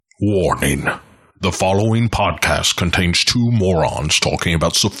Warning. The following podcast contains two morons talking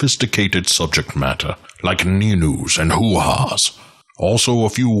about sophisticated subject matter, like news and hoo-has. Also a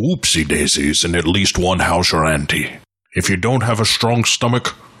few whoopsie-daisies and at least one house or auntie. If you don't have a strong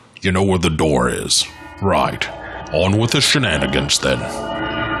stomach, you know where the door is. Right. On with the shenanigans then.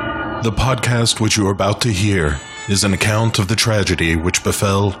 The podcast which you are about to hear is an account of the tragedy which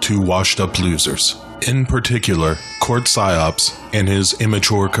befell two washed-up losers. In particular, Court Psyops and his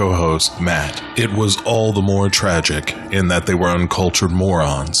immature co-host, Matt. It was all the more tragic in that they were uncultured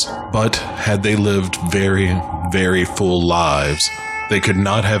morons. But had they lived very, very full lives, they could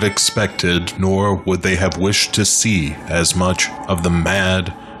not have expected, nor would they have wished to see as much of the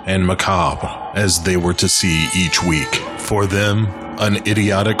mad and macabre as they were to see each week. For them, an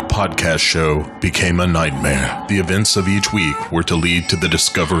idiotic podcast show became a nightmare. The events of each week were to lead to the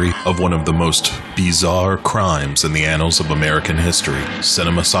discovery of one of the most bizarre crimes in the annals of American history,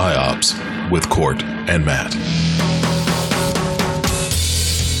 Cinema Psyops, with Court and Matt.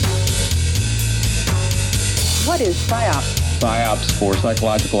 What is PSYOPs? PSYOPs, for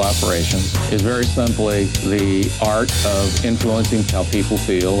psychological operations, is very simply the art of influencing how people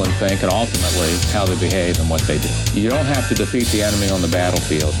feel and think, and ultimately how they behave and what they do. You don't have to defeat the enemy on the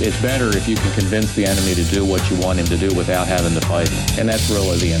battlefield. It's better if you can convince the enemy to do what you want him to do without having to fight him. And that's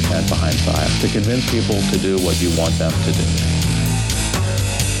really the intent behind PSYOPs, to convince people to do what you want them to do.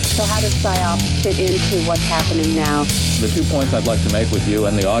 So how does PSYOPs fit into what's happening now? The 2 points I'd like to make with you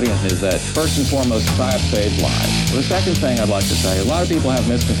and the audience is that, first and foremost, PSYOPs save lives. The second thing I'd like to say, a lot of people have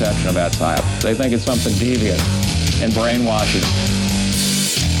misconception about PSYOPs. They think it's something devious and brainwashing.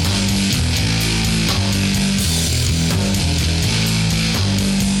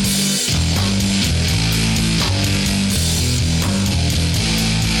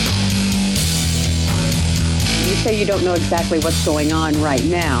 You say you don't know exactly what's going on right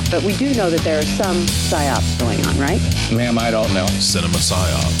now, but we do know that there are some PSYOPs going on, right? Ma'am, I don't know. Cinema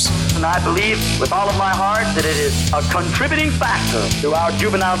Psyops. And I believe with all of my heart that it is a contributing factor to our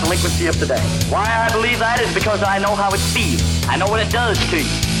juvenile delinquency of today. Why I believe that is because I know how it feels. I know what it does to you.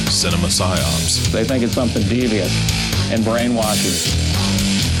 Cinema Psyops. They think it's something devious and brainwashing.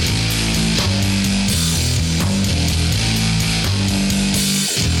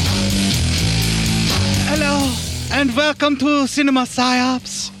 Hello, and welcome to Cinema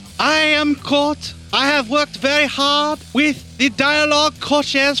Psyops. I am Court. I have worked very hard with the dialogue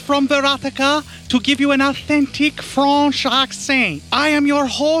coaches from Verotica to give you an authentic French accent. I am your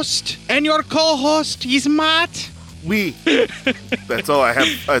host, and your co-host is Matt. That's all I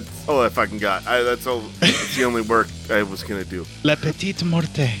have. That's all I fucking got. That's the only work I was gonna do. La petite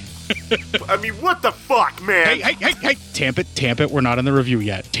morte. I mean, what the fuck, man? Hey. Tamp it. We're not in the review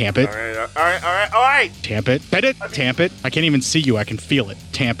yet. Tamp it. All right. Tamp it. Pet it. Tamp it. I can't even see you. I can feel it.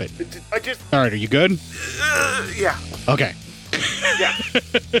 Tamp it. All right, are you good? Yeah. Okay. Yeah.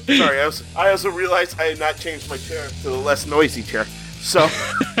 Sorry, I also realized I had not changed my chair to the less noisy chair. So.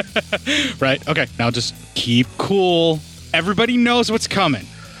 Right. Okay. Now just keep cool. Everybody knows what's coming.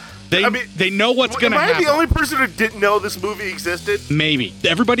 They know what's going to happen. Am I the only person who didn't know this movie existed? Maybe.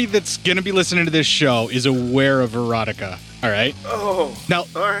 Everybody that's going to be listening to this show is aware of Erotica. All right? Oh. Now,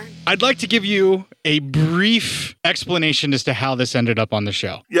 all right. I'd like to give you a brief explanation as to how this ended up on the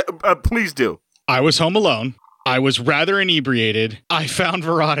show. Yeah, please do. I was home alone. I was rather inebriated. I found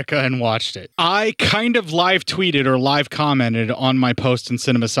Verotica and watched it. I kind of live tweeted or live commented on my post in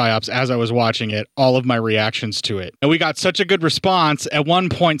Cinema Psyops as I was watching it, all of my reactions to it. And we got such a good response. At one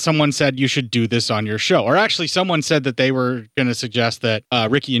point, someone said, you should do this on your show. Or actually, someone said that they were going to suggest that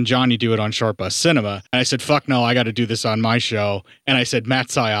Ricky and Johnny do it on Short Bus Cinema. And I said, fuck no, I got to do this on my show. And I said, Matt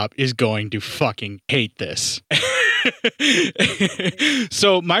Psyop is going to fucking hate this.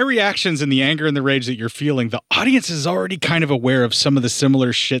 So my reactions and the anger and the rage that you're feeling, the audience is already kind of aware of some of the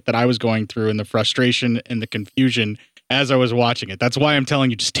similar shit that I was going through and the frustration and the confusion as I was watching it. That's why I'm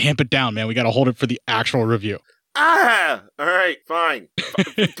telling you, just tamp it down, man. We got to hold it for the actual review. All right, fine.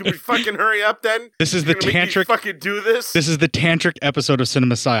 Can we fucking hurry up then? This is the tantric. Fucking do this. This is the tantric episode of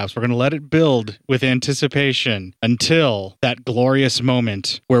Cinema Psyops. We're gonna let it build with anticipation until that glorious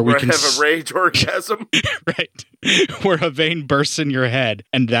moment where we can have a rage orgasm. Right, where a vein bursts in your head,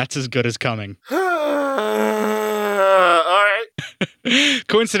 and that's as good as coming. All right.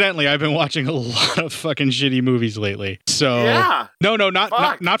 Coincidentally, I've been watching a lot of fucking shitty movies lately. So yeah. No,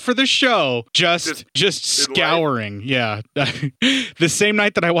 not for the show. Just scouring. Yeah. The same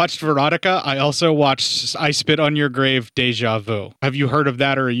night that I watched Verotica, I also watched I Spit on Your Grave, Deja Vu. Have you heard of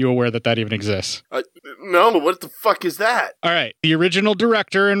that, or are you aware that that even exists? No, what the fuck is that? All right. The original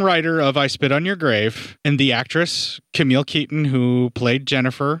director and writer of I Spit on Your Grave and the actress Camille Keaton, who played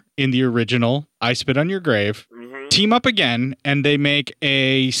Jennifer in the original I Spit on Your Grave, team up again, and they make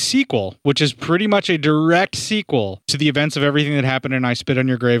a sequel, which is pretty much a direct sequel to the events of everything that happened in I Spit on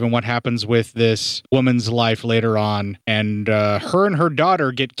Your Grave and what happens with this woman's life later on. And her and her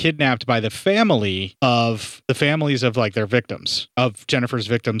daughter get kidnapped by the families of like their victims, of Jennifer's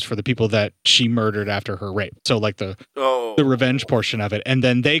victims, for the people that she murdered after her rape. So like the revenge portion of it. And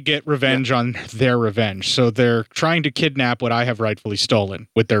then they get revenge on their revenge. So they're trying to kidnap what I have rightfully stolen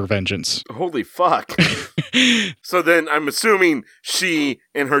with their vengeance. Holy fuck. So then I'm assuming she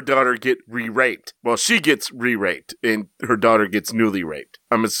and her daughter get re-raped. Well, she gets re-raped and her daughter gets newly raped.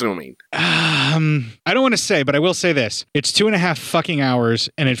 I'm assuming. I don't want to say, but I will say this. It's 2.5 fucking hours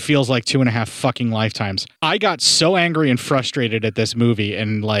and it feels like 2.5 fucking lifetimes. I got so angry and frustrated at this movie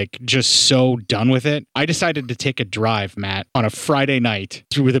and like just so done with it. I decided to take a drive, Matt, on a Friday night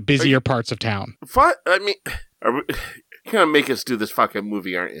through the busier parts of town. I mean, you're going to make us do this fucking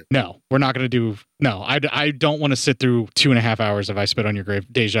movie, aren't you? No, we're not going to do... No, I don't want to sit through 2.5 hours of I Spit on Your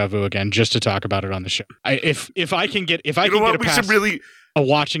Grave Deja Vu again just to talk about it on the show. If I can get past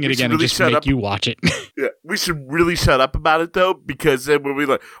watching it again and just make you watch it. Yeah, we should really shut up about it though, because then we'll be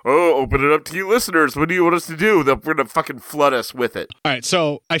like, oh, open it up to you listeners. What do you want us to do? They're going to fucking flood us with it. All right,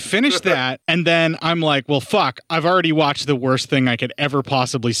 so I finished that, and then I'm like, well, fuck, I've already watched the worst thing I could ever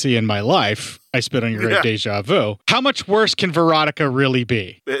possibly see in my life. I Spit on Your Grave Deja Vu. How much worse can Veronica really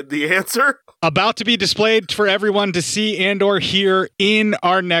be? The answer? About to be displayed for everyone to see and or hear in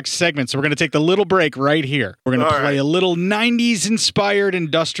our next segment. So we're going to take the little break right here. We're going to play a little 90s inspired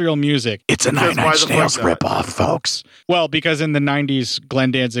industrial music. It's a Nine Inch Nails ripoff, folks. Well, because in the 90s,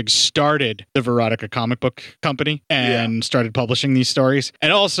 Glenn Danzig started the Veronica comic book company and started publishing these stories.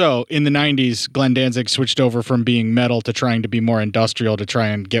 And also in the 90s, Glenn Danzig switched over from being metal to trying to be more industrial to try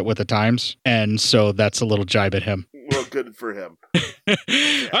and get with the times. And so that's a little jibe at him. Well, good for him. All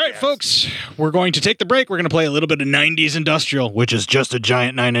right, folks, we're going to take the break. We're going to play a little bit of 90s industrial, which is just a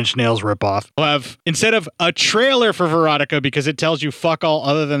giant Nine Inch Nails ripoff. We'll have, instead of a trailer for Veronica, because it tells you fuck all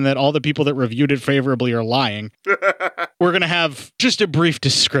other than that all the people that reviewed it favorably are lying, we're going to have just a brief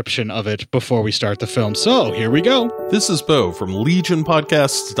description of it before we start the film. So here we go. This is Bo from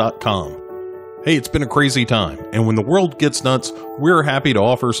LegionPodcasts.com. Hey, it's been a crazy time, and when the world gets nuts, we're happy to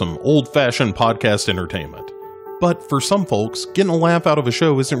offer some old-fashioned podcast entertainment. But for some folks, getting a laugh out of a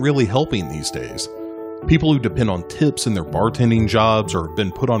show isn't really helping these days. People who depend on tips in their bartending jobs or have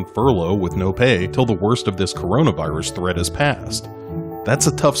been put on furlough with no pay till the worst of this coronavirus threat is past. That's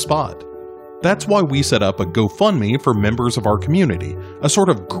a tough spot. That's why we set up a GoFundMe for members of our community, a sort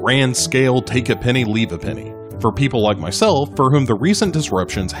of grand-scale take a penny, leave a penny. For people like myself, for whom the recent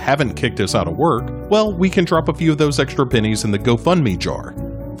disruptions haven't kicked us out of work, well, we can drop a few of those extra pennies in the GoFundMe jar.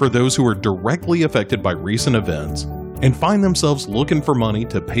 For those who are directly affected by recent events and find themselves looking for money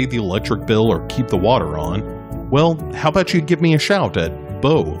to pay the electric bill or keep the water on, well, how about you give me a shout at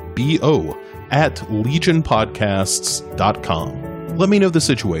B-O, at legionpodcasts.com. Let me know the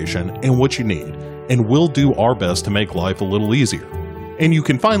situation and what you need, and we'll do our best to make life a little easier. And you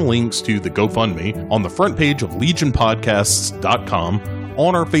can find links to the GoFundMe on the front page of legionpodcasts.com,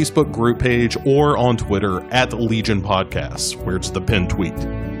 on our Facebook group page, or on Twitter at Legion Podcasts, where it's the pinned tweet.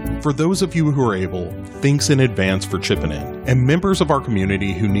 For those of you who are able, thanks in advance for chipping in. And members of our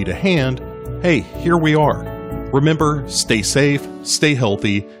community who need a hand, hey, here we are. Remember, stay safe, stay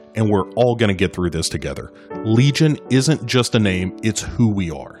healthy, and we're all going to get through this together. Legion isn't just a name, it's who we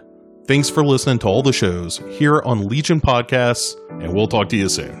are. Thanks for listening to all the shows here on Legion Podcasts, and we'll talk to you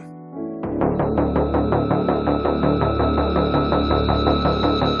soon.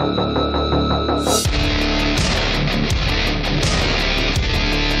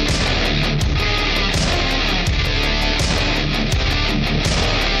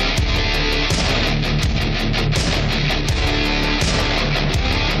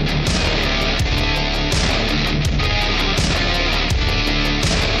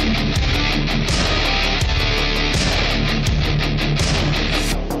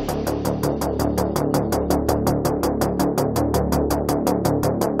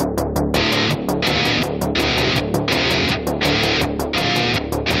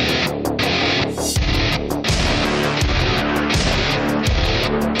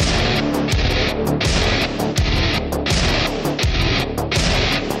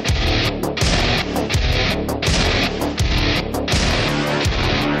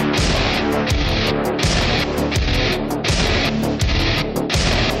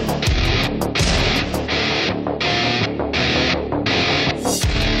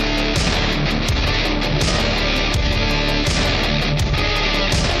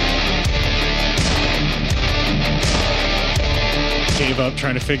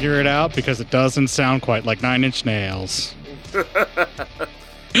 trying to figure it out because it doesn't sound quite like Nine Inch Nails.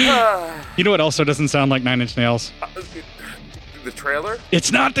 You know what also doesn't sound like Nine Inch Nails? The trailer?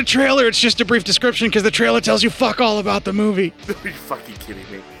 It's not the trailer, it's just a brief description because the trailer tells you fuck all about the movie. Are you fucking kidding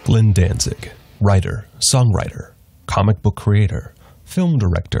me? Glenn Danzig, writer, songwriter, comic book creator, film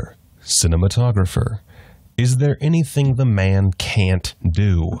director, cinematographer. Is there anything the man can't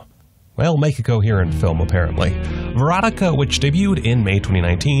do? Well, make a coherent film, apparently. Veronica, which debuted in May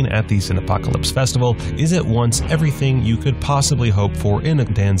 2019 at the Cinepocalypse Festival, is at once everything you could possibly hope for in a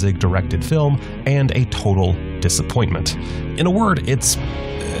Danzig-directed film and a total disappointment. In a word, it's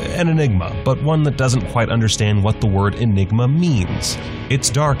an enigma, but one that doesn't quite understand what the word enigma means. It's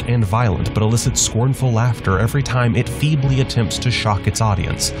dark and violent, but elicits scornful laughter every time it feebly attempts to shock its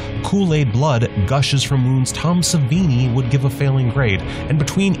audience. Kool-Aid blood gushes from wounds Tom Savini would give a failing grade, and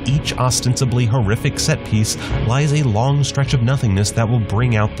between each ostensibly horrific set piece lies a long stretch of nothingness that will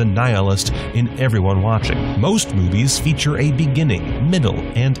bring out the nihilist in everyone watching. Most movies feature a beginning, middle,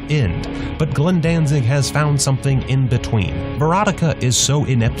 and end, but Glenn Danzig has found something in between. Veronica is so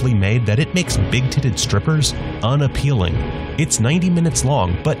ineptly made that it makes big-titted strippers unappealing. It's 90 minutes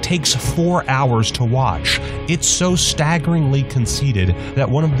long, but takes 4 hours to watch. It's so staggeringly conceited that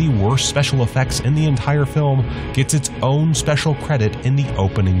one of the worst special effects in the entire film gets its own special credit in the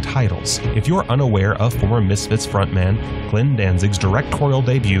opening titles. If you're unaware of former Misfits frontman Glenn Danzig's directorial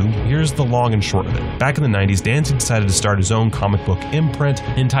debut, here's the long and short of it. Back in the 90s, Danzig decided to start his own comic book imprint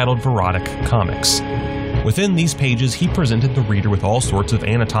entitled Verotic Comics. Within these pages, he presented the reader with all sorts of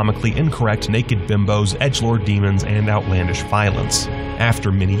anatomically incorrect naked bimbos, edgelord demons, and outlandish violence.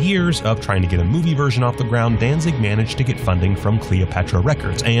 After many years of trying to get a movie version off the ground, Danzig managed to get funding from Cleopatra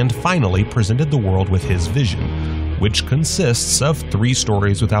Records and finally presented the world with his vision, which consists of 3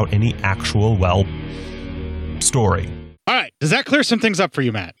 stories without any actual, story. All right, does that clear some things up for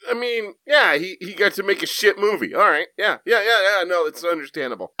you, Matt? I mean, yeah, he got to make a shit movie. All right, yeah, no, it's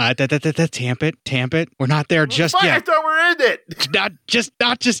understandable. Tamp it. We're not there just Fuck, yet. I thought we're in it.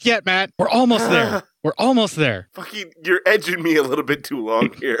 Not just yet, Matt. We're almost there. We're almost there. Fucking, you're edging me a little bit too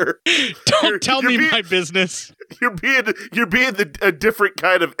long here. Don't tell me my business. You're being a different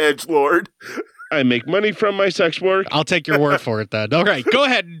kind of edgelord. I make money from my sex work. I'll take your word for it then. All right, go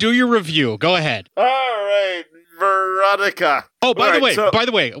ahead. Do your review. Go ahead. All right, Veronica. Oh, by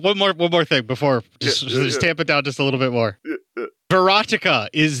the way, one more thing before just tamp it down just a little bit more. Verotica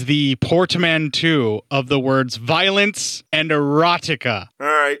is the portmanteau of the words violence and erotica. All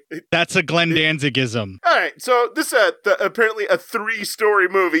right. That's a Glenn Danzigism. All right. So this is apparently a 3-story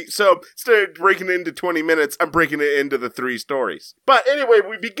movie. So instead of breaking it into 20 minutes, I'm breaking it into the 3 stories. But anyway,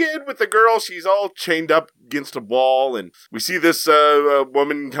 we begin with the girl. She's all chained up against a wall. And we see this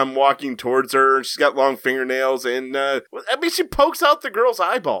woman come walking towards her. And she's got long fingernails. And she pokes out the girl's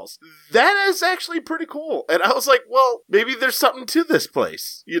eyeballs. That is actually pretty cool. And I was like, well, maybe there's something to this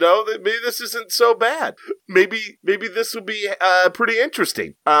place. You know, maybe this isn't so bad. Maybe this will be pretty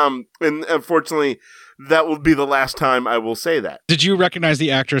interesting. And unfortunately, that will be the last time I will say that. Did you recognize the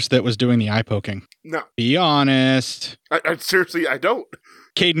actress that was doing the eye poking? No. Be honest. I seriously, I don't.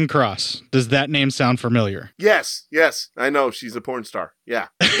 Caden Cross. Does that name sound familiar? Yes. I know she's a porn star. Yeah.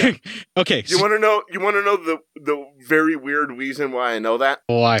 Okay. You want to know the very weird reason why I know that?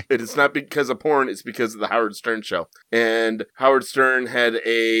 Why? It's not because of porn. It's because of the Howard Stern show. And Howard Stern had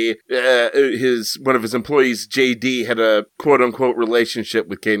one of his employees, JD, had a quote unquote relationship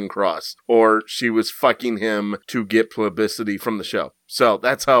with Caden Cross, or she was fucking him to get publicity from the show. So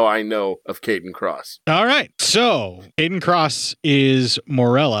that's how I know of Caden Cross. All right. So Caden Cross is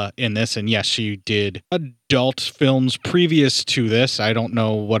Morella in this. And yes, she did adult films previous to this. I don't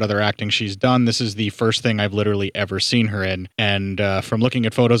know what other acting she's done. This is the first thing I've literally ever seen her in. And from looking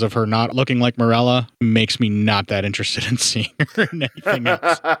at photos of her not looking like Morella makes me not that interested in seeing her in anything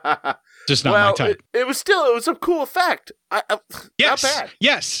else. Just not my type. It was a cool effect. Yes, not bad.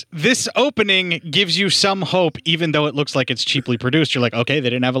 Yes. This opening gives you some hope, even though it looks like it's cheaply produced. You're like, okay, they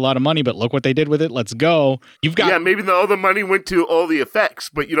didn't have a lot of money, but look what they did with it. Let's go. Maybe all the money went to all the effects,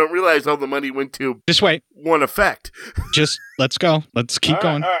 but you don't realize all the money went to just wait. One effect. Just let's go. Let's keep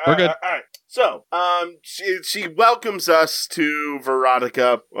going. We're good. All right. So, she welcomes us to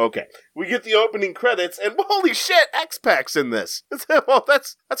Verotica. Okay. We get the opening credits, and holy shit, X-Pac's in this. Well,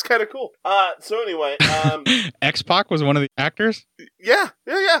 that's kind of cool. So anyway, X-Pac was one of the actors? Yeah.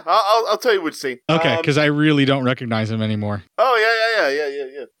 I'll tell you which scene. Okay, because I really don't recognize him anymore. Oh,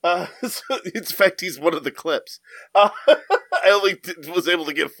 yeah. In fact, he's one of the clips. I only was able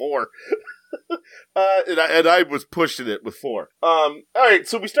to get 4. And I was pushing it with 4. All right,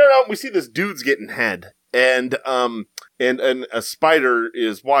 so we start out and we see this dude's getting head. And and a spider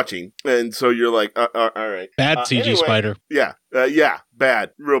is watching, and so you're like, all right. Bad CG anyway, spider. Yeah,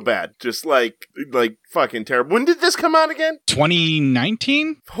 bad, real bad. Just like fucking terrible. When did this come out again?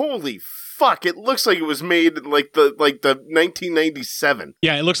 2019? Holy fuck, it looks like it was made in like the 1997.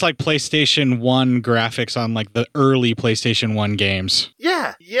 Yeah, it looks like PlayStation 1 graphics on like the early PlayStation 1 games.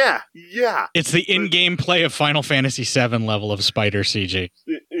 Yeah. It's the in-game play of Final Fantasy VII level of spider CG.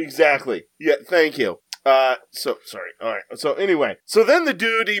 Exactly. Yeah, thank you. So sorry. All right. So anyway, so then the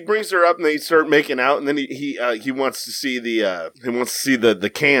dude, he brings her up and they start making out, and then he wants to see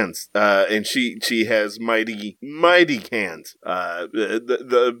the cans. And she has mighty cans.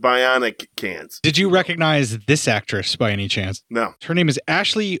 The bionic cans. Did you recognize this actress by any chance? No. Her name is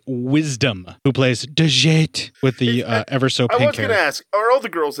Ashley Wisdom, who plays Dejete with the ever so pink hair. I was going to ask, are all the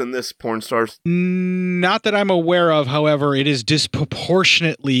girls in this porn stars? Not that I'm aware of. However, it is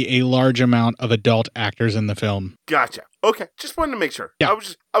disproportionately a large amount of adult actors in the film. Gotcha. Okay, just wanted to make sure. Yeah.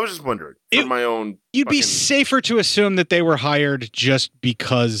 I was just wondering for my own. You'd be safer to assume that they were hired just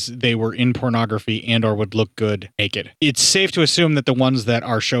because they were in pornography and or would look good naked. It's safe to assume that the ones that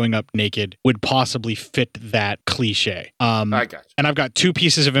are showing up naked would possibly fit that cliche. I got you. And I've got 2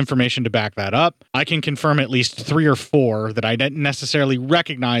 pieces of information to back that up. I can confirm at least 3 or 4 that I didn't necessarily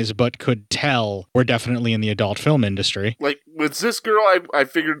recognize but could tell were definitely in the adult film industry. Like, was this girl, I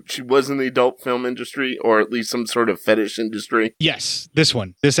figured she was in the adult film industry, or at least some sort of fetish industry? Yes, this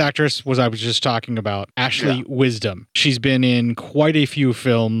one. This actress I was just talking about, Ashley Wisdom. She's been in quite a few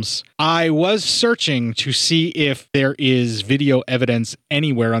films. I was searching to see if there is video evidence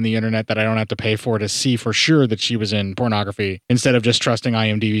anywhere on the internet that I don't have to pay for to see for sure that she was in pornography, instead of just trusting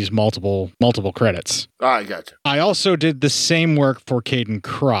IMDb's multiple credits. I gotcha. I also did the same work for Caden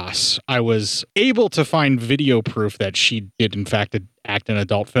Cross. I was able to find video proof that she did in fact act in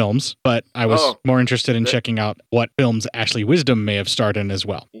adult films, but I was more interested in checking out what films Ashley Wisdom may have starred in as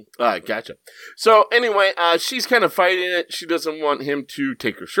well. Gotcha. So anyway, she's kind of fighting it. She doesn't want him to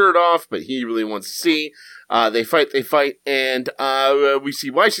take her shirt off, but he really wants to see. They fight, and we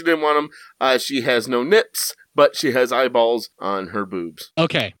see why she didn't want him. She has no nips, but she has eyeballs on her boobs.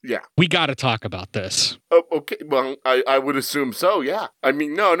 Okay. Yeah. We got to talk about this. Oh, okay. Well, I would assume so, yeah. I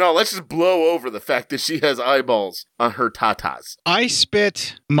mean, no, let's just blow over the fact that she has eyeballs on her tatas. I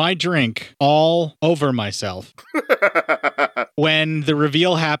spit my drink all over myself when the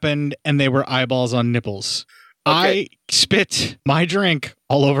reveal happened and they were eyeballs on nipples. Okay. I spit my drink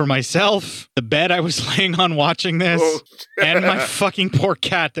all over myself, the bed I was laying on watching this, and my fucking poor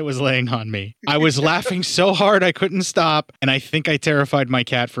cat that was laying on me. I was laughing so hard I couldn't stop, and I think I terrified my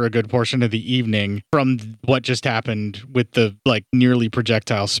cat for a good portion of the evening from what just happened with the, nearly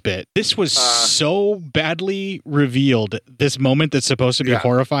projectile spit. This was so badly revealed. This moment that's supposed to be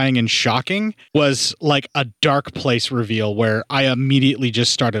horrifying and shocking was like a Dark Place reveal where I immediately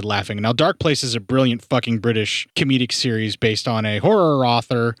just started laughing. Now, Dark Place is a brilliant fucking British comedic series based on a horror author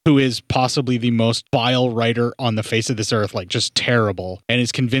who is possibly the most vile writer on the face of this earth, just terrible, and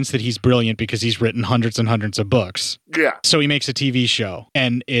is convinced that he's brilliant because he's written hundreds and hundreds of books. Yeah. So he makes a TV show,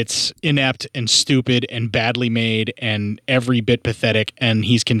 and it's inept and stupid and badly made and every bit pathetic, and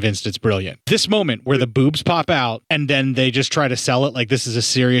he's convinced it's brilliant. This moment where the boobs pop out and then they just try to sell it like this is a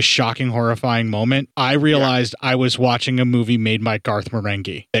serious, shocking, horrifying moment, I realized I was watching a movie made by Garth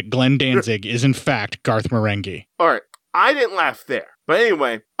Marenghi, that Glenn Danzig is in fact Garth Marenghi. All right. I didn't laugh there. But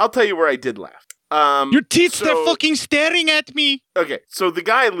anyway, I'll tell you where I did laugh. Your teeth, they're fucking staring at me. Okay, so the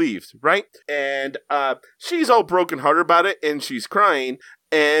guy leaves, right? And she's all brokenhearted about it, and she's crying.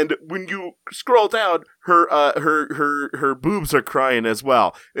 And when you scroll down, her boobs are crying as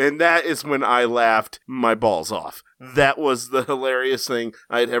well. And that is when I laughed my balls off. That was the hilarious thing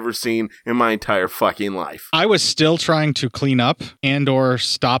I'd ever seen in my entire fucking life. I was still trying to clean up and or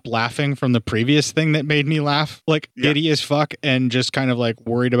stop laughing from the previous thing that made me laugh giddy as fuck and just kind of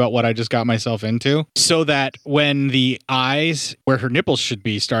worried about what I just got myself into. So that when the eyes where her nipples should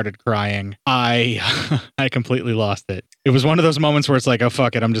be started crying, I completely lost it. It was one of those moments where it's like, oh,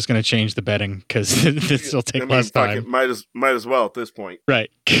 fuck it, I'm just going to change the bedding because this will take less time. Might as well at this point. Right.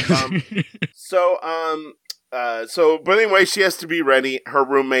 But anyway, she has to be ready. Her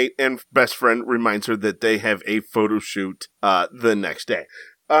roommate and best friend reminds her that they have a photo shoot the next day.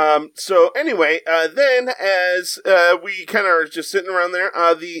 So anyway, then as we kind of are just sitting around there,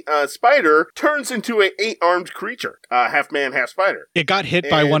 the spider turns into a 8-armed creature, half man, half spider. It got hit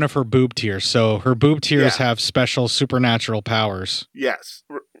by one of her boob tears, so her boob tears have special supernatural powers. Yes.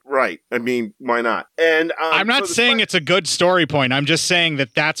 Right. I mean, why not? And I'm not saying it's a good story point. I'm just saying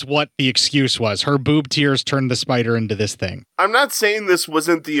that that's what the excuse was. Her boob tears turned the spider into this thing. I'm not saying this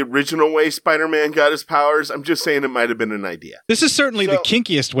wasn't the original way Spider-Man got his powers. I'm just saying it might have been an idea. This is certainly the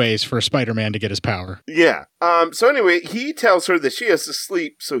kinkiest ways for Spider-Man to get his power. Yeah. So anyway, he tells her that she has to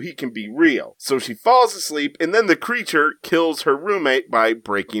sleep so he can be real. So she falls asleep, and then the creature kills her roommate by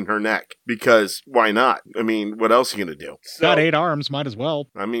breaking her neck. Because why not? I mean, what else are you gonna do? Got 8 arms, might as well.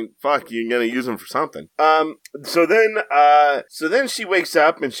 I mean, fuck, you're gonna use them for something. So then she wakes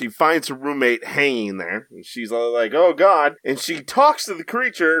up and she finds her roommate hanging there. And she's all like, oh god. And she talks to the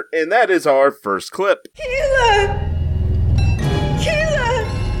creature, and that is our first clip. Killer!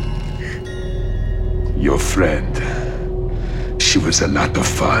 Your friend. She was a lot of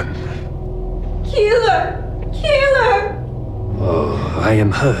fun. Killer! Oh, I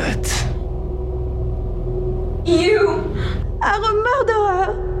am hurt. You are a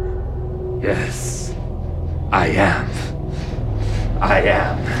murderer! Yes, I am.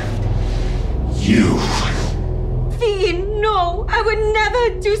 You. Fiend, no! I would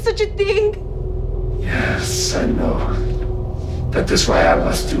never do such a thing! Yes, I know. That is why I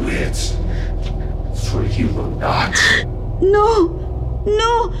must do it. For you will not. No,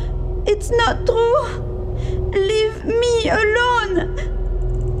 it's not true. Leave me alone.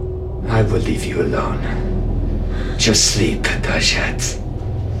 I will leave you alone. Just sleep, Dajat.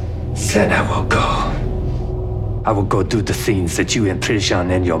 Then I will go. I will go do the things that you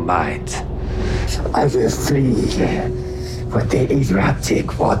imprison in your mind. I will flee with the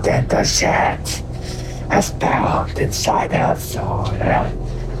erotic water Dajat as bound inside her soul.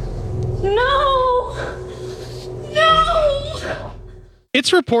 No!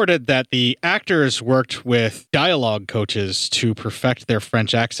 It's reported that the actors worked with dialogue coaches to perfect their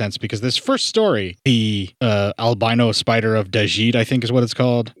French accents because this first story, the albino spider of Dajit, I think is what it's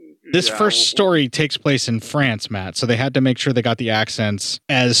called. This first story takes place in France, Matt, so they had to make sure they got the accents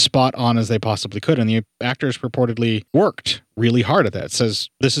as spot on as they possibly could, and the actors purportedly worked really hard at that. It says,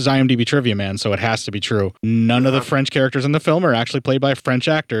 this is IMDb Trivia, man, so it has to be true. None of the French characters in the film are actually played by French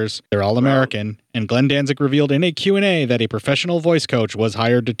actors. They're all American, and Glenn Danzig revealed in a Q&A that a professional voice coach was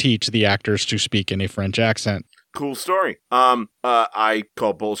hired to teach the actors to speak in a French accent. Cool story. I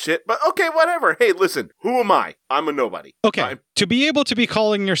call bullshit, but okay, whatever. Hey, listen, who am I? I'm a nobody. Okay. To be able to be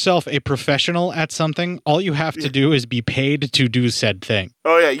calling yourself a professional at something, all you have to do is be paid to do said thing.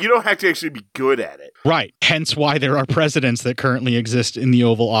 Oh, yeah. You don't have to actually be good at it. Right. Hence why there are presidents that currently exist in the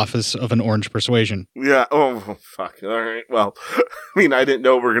Oval Office of an Orange Persuasion. Yeah. Oh, fuck. All right. Well, I mean, I didn't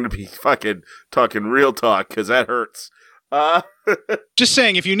know we were going to be fucking talking real talk because that hurts. Just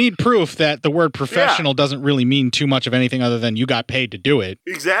saying, if you need proof that the word professional doesn't really mean too much of anything other than you got paid to do it.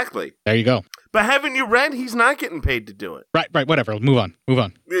 Exactly. There you go. But haven't you read he's not getting paid to do it? Right, whatever. Move on.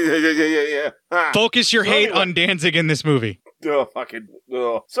 Yeah. Focus your hate on Danzig in this movie. Oh, fucking.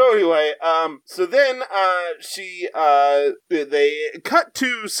 Oh. So anyway, so then, they cut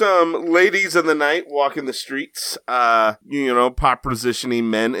to some ladies of the night walking the streets, pop positioning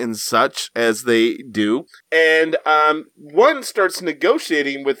men and such as they do. And, one starts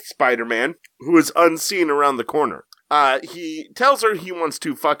negotiating with Spider-Man, who is unseen around the corner. He tells her he wants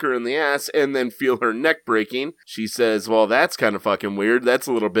to fuck her in the ass and then feel her neck breaking. She says, well, that's kind of fucking weird. That's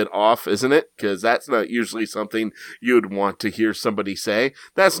a little bit off, isn't it? Because that's not usually something you'd want to hear somebody say.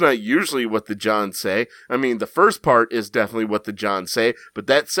 That's not usually what the Johns say. I mean, the first part is definitely what the Johns say, but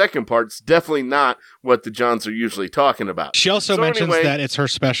that second part's definitely not what the Johns are usually talking about. She also mentions that it's her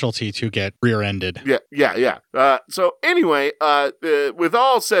specialty to get rear-ended. Yeah. So anyway, with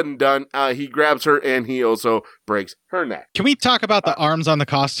all said and done, he grabs her and he also breaks her neck. Can we talk about the arms on the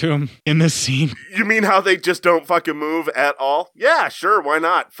costume in this scene? You mean how they just don't fucking move at all? Yeah, sure, why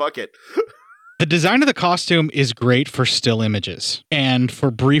not? Fuck it. The design of the costume is great for still images and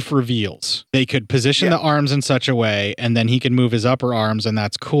for brief reveals. They could position the arms in such a way, and then he can move his upper arms, and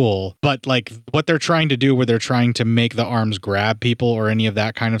that's cool. But like what they're trying to do where they're trying to make the arms grab people or any of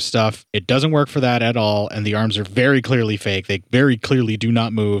that kind of stuff, it doesn't work for that at all, and the arms are very clearly fake. They very clearly do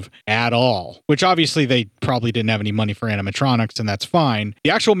not move at all, which obviously they probably didn't have any money for animatronics, and that's fine.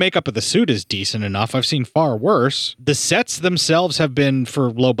 The actual makeup of the suit is decent enough. I've seen far worse. The sets themselves have been, for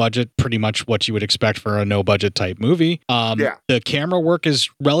low budget, pretty much what you would expect for a no budget type movie. The camera work is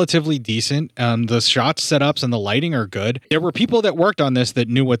relatively decent. The shot setups and the lighting are good. There were people that worked on this that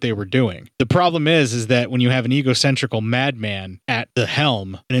knew what they were doing. The problem is that when you have an egocentrical madman at the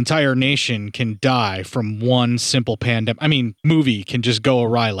helm, an entire nation can die from one simple pandemic. I mean, movie can just go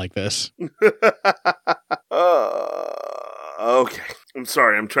awry like this. Okay. I'm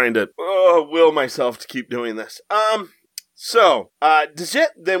sorry. I'm trying to will myself to keep doing this. So,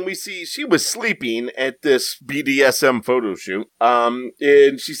 Dejette, then we see she was sleeping at this BDSM photo shoot.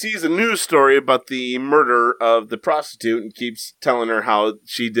 And she sees a news story about the murder of the prostitute and keeps telling her how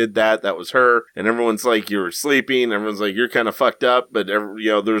she did that. That was her. And everyone's like, you were sleeping. Everyone's like, you're kind of fucked up. But,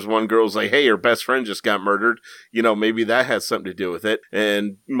 there's one girl's like, hey, her best friend just got murdered. Maybe that has something to do with it.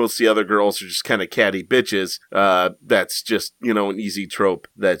 And most of the other girls are just kind of catty bitches. That's just, an easy trope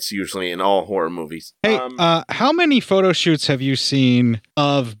that's usually in all horror movies. Hey, how many photo shoots have you seen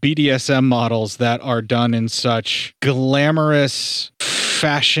of BDSM models that are done in such glamorous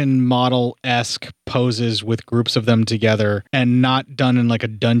fashion model-esque poses with groups of them together and not done in like a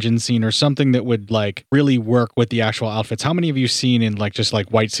dungeon scene or something that would like really work with the actual outfits? How many have you seen in like just like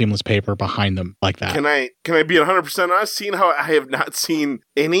white seamless paper behind them like that? Can I be 100% honest? Seeing how I have not seen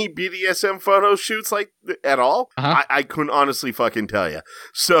any BDSM photo shoots like at all, I couldn't honestly fucking tell you.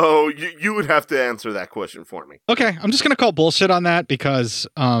 So you would have to answer that question for me. Okay, I'm just gonna call bullshit on that because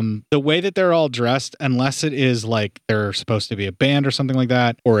the way that they're all dressed, unless it is like they're supposed to be a band or something like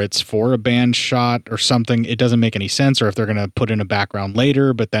that, or it's for a band shot or something, it doesn't make any sense. Or if they're gonna put in a background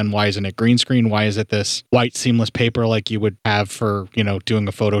later, but then why isn't it green screen? Why is it this white seamless paper like you would have for doing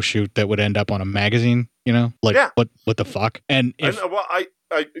a photo shoot that would end up on a magazine? What the fuck? And if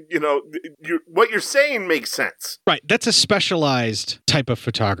what you're saying makes sense. Right. That's a specialized type of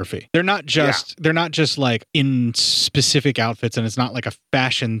photography. They're not just like in specific outfits, and it's not like a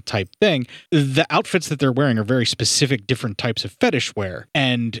fashion type thing. The outfits that they're wearing are very specific, different types of fetish wear.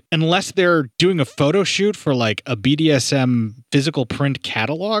 And unless they're doing a photo shoot for like a BDSM physical print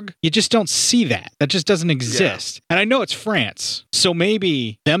catalog, you just don't see that. That just doesn't exist. Yeah. And I know it's France, so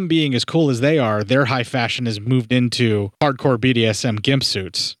maybe them being as cool as they are, their high fashion has moved into hardcore BDSM gimp suits.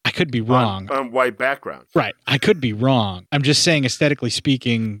 I could be wrong. On white background. Right. I could be wrong. I'm just saying, aesthetically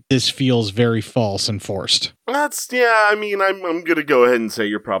speaking, this feels very false and forced. I'm going to go ahead and say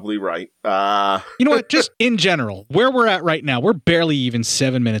you're probably right. You know what? Just in general, where we're at right now, we're barely even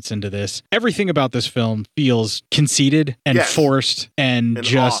 7 minutes into this. Everything about this film feels conceited and forced and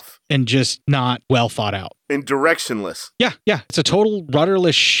just not well thought out. And directionless. Yeah. It's a total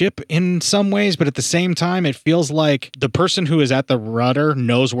rudderless ship in some ways, but at the same time, it feels like the person who is at the rudder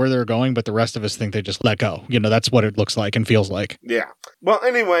knows where they're going, but the rest of us think they just let go. That's what it looks like and feels like. Yeah. Well,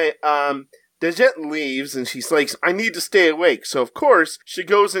 anyway, Dejette leaves and she's like, I need to stay awake. So, of course, she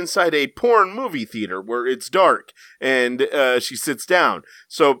goes inside a porn movie theater where it's dark and she sits down.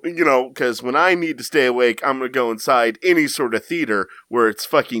 So, because when I need to stay awake, I'm going to go inside any sort of theater where it's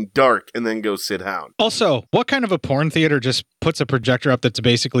fucking dark and then go sit down. Also, what kind of a porn theater just puts a projector up that's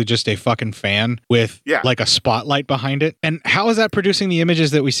basically just a fucking fan with like a spotlight behind it? And how is that producing the images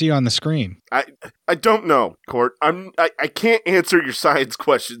that we see on the screen? I don't know, Court. I can't answer your science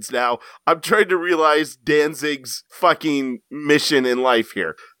questions now. I'm trying to realize Danzig's fucking mission in life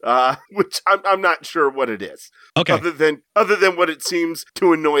here, which I'm not sure what it is. Okay. Other than what it seems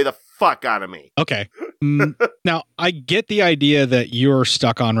to annoy the fuck out of me. Okay. Now, I get the idea that you're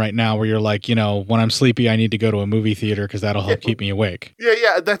stuck on right now where you're like, when I'm sleepy, I need to go to a movie theater because that'll help keep me awake.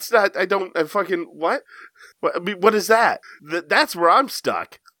 Yeah, that's not, what? What is that? That's where I'm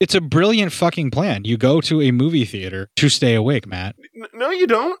stuck. It's a brilliant fucking plan. You go to a movie theater to stay awake, Matt. No, you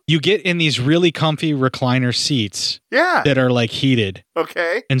don't. You get in these really comfy recliner seats. Yeah. That are like heated.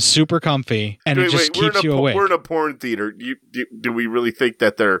 Okay. And super comfy. And it just keeps you awake. We're in a porn theater. Do we really think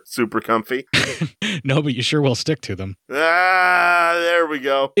that they're super comfy? No, but you sure will stick to them. There we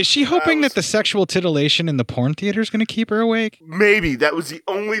go. Is she hoping that the sexual titillation in the porn theater is going to keep her awake? Maybe. That was the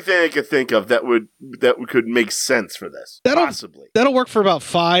only thing I could think of that could make sense for this. Possibly. That'll work for about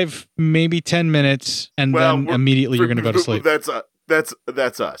 5, maybe 10 minutes, and then immediately you're going to go to sleep.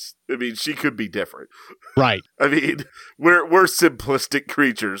 That's us. I mean, she could be different. Right. I mean, we're simplistic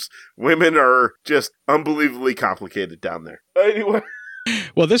creatures. Women are just unbelievably complicated down there. Anyway.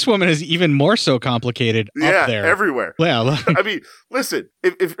 Well, this woman is even more so complicated up there. Everywhere. Well, I mean, listen,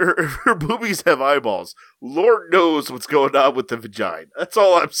 if her boobies have eyeballs, Lord knows what's going on with the vagina. That's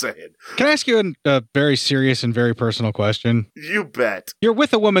all I'm saying. Can I ask you a very serious and very personal question? You bet. You're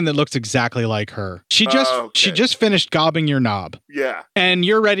with a woman that looks exactly like her. She just finished gobbing your knob. Yeah. And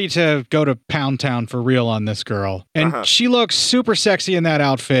you're ready to go to Pound Town for real on this girl. And she looks super sexy in that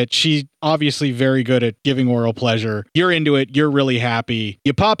outfit. She obviously very good at giving oral pleasure. You're into it. You're really happy.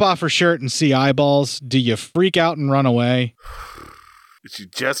 You pop off her shirt and see eyeballs. Do you freak out and run away? She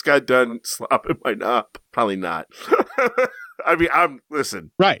just got done slopping my knob. Probably not. I mean,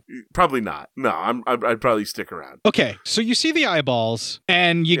 listen. Right. Probably not. No, I'd probably stick around. Okay, so you see the eyeballs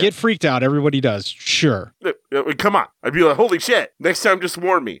and you get freaked out. Everybody does. Sure. Come on. I'd be like, holy shit. Next time, just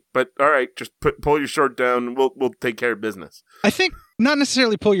warn me. But all right, just pull your shirt down and we'll take care of business. I think not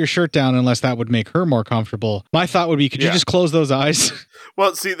necessarily pull your shirt down unless that would make her more comfortable. My thought would be, could you just close those eyes?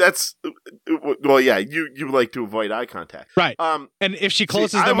 Well, see, yeah, you like to avoid eye contact. Right. And if she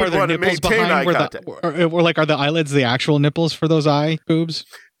closes them, are there nipples behind or like, are the eyelids the actual nipples for those eye boobs?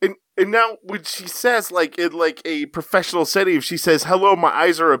 And now when she says, like, in like a professional setting, if she says, hello, my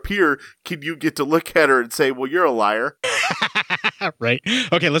eyes are up here, can you get to look at her and say, well, you're a liar? Right.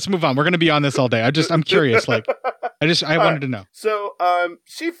 Okay, let's move on. We're going to be on this all day. I'm curious. Like, I wanted to know. So,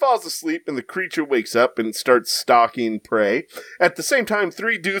 she falls asleep and the creature wakes up and starts stalking prey. At the same time,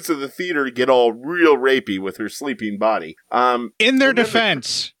 3 dudes in the theater get all real rapey with her sleeping body. In their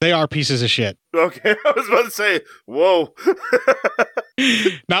defense, they are pieces of shit. Okay, I was about to say, whoa.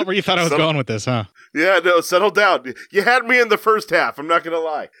 Not where you thought I was going with this, huh? Yeah, no, settle down. You had me in the first half, I'm not going to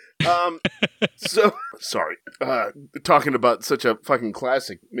lie. So, sorry. Talking about such a fucking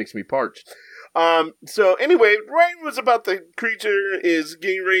classic makes me parched. So anyway, right was about the creature is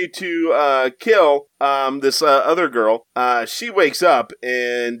getting ready to kill this other girl. She wakes up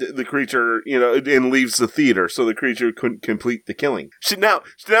and the creature, and leaves the theater, so the creature couldn't complete the killing. Now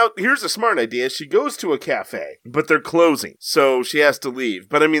here's a smart idea. She goes to a cafe, but they're closing, so she has to leave.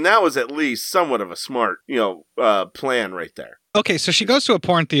 But I mean, that was at least somewhat of a smart, plan right there. Okay, so she goes to a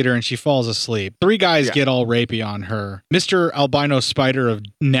porn theater and she falls asleep. 3 guys get all rapey on her. Mr. Albino Spider of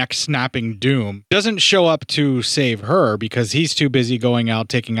neck-snapping doom doesn't show up to save her because he's too busy going out,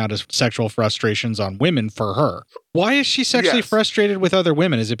 taking out his sexual frustrations on women for her. Why is she sexually frustrated with other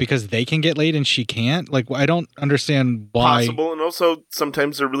women? Is it because they can get laid and she can't? Like, I don't understand why. Possible, and also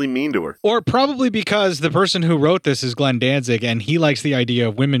sometimes they're really mean to her. Or probably because the person who wrote this is Glenn Danzig, and he likes the idea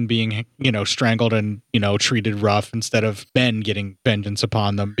of women being, strangled and, treated rough instead of men getting vengeance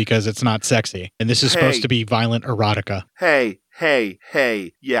upon them because it's not sexy. And this is supposed to be violent erotica. Hey.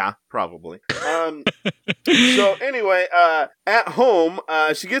 Yeah, probably. So anyway, at home,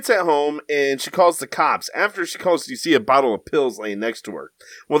 she gets at home and she calls the cops. After she calls, you see a bottle of pills laying next to her.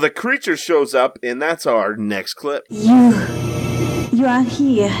 Well, the creature shows up, and that's our next clip. You are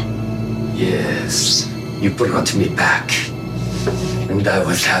here. Yes, you brought me back. And I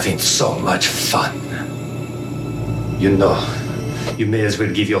was having so much fun. You may as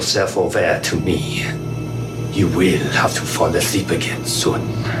well give yourself over to me. You will have to fall asleep again soon.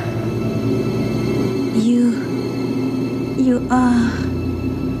 You are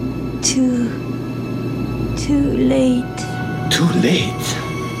too late. Too late?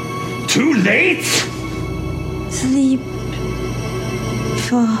 Too late? Sleep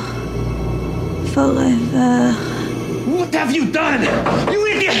forever. What have you done? You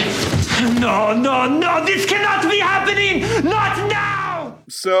idiot! No, this cannot be happening! Not now!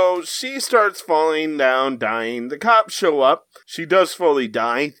 So she starts falling down, dying. The cops show up. She does fully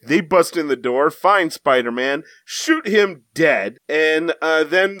die. They bust in the door, find Spider-Man, shoot him dead, and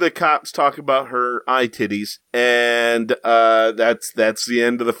then the cops talk about her eye titties, and that's the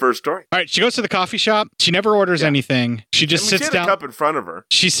end of the first story. All right, she goes to the coffee shop. She never orders anything. She just sits down. She had a cup in front of her.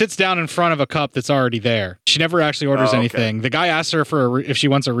 She sits down in front of a cup that's already there. She never actually orders anything. The guy asks her if she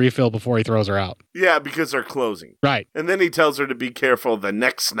wants a refill before he throws her out. Yeah, because they're closing. Right. And then he tells her to be careful of the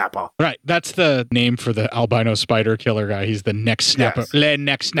neck snapper. Right. That's the name for the albino spider killer guy. He's the neck snapper. Yes. Le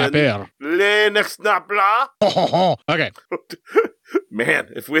neck snapper. Le neck snapper. Okay. Man,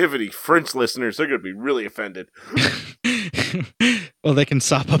 if we have any French listeners, they're going to be really offended. Well, they can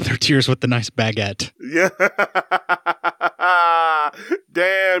sop up their tears with the nice baguette. Yeah.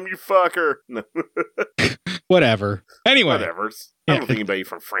 Damn, you fucker. Whatever. Anyway. Whatever. I don't think anybody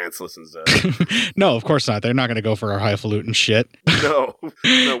from France listens to No, of course not. They're not going to go for our highfalutin shit. No,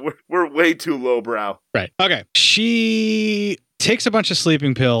 we're way too lowbrow. Right. Okay. She takes a bunch of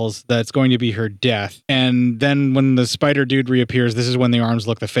sleeping pills that's going to be her death. And then when the spider dude reappears, this is when the arms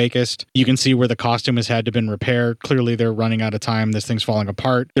look the fakest. You can see where the costume has had to been repaired. Clearly, they're running out of time. This thing's falling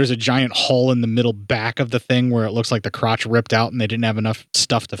apart. There's a giant hole in the middle back of the thing where it looks like the crotch ripped out and they didn't have enough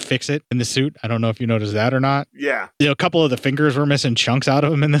stuff to fix it in the suit. I don't know if you noticed that or not. Yeah. A couple of the fingers were missing chunks out of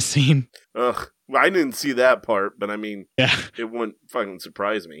them in the scene. Ugh. Well, I didn't see that part, but I mean, yeah, it wouldn't fucking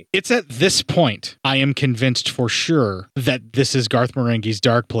surprise me. It's at this point I am convinced for sure that this is Garth Marenghi's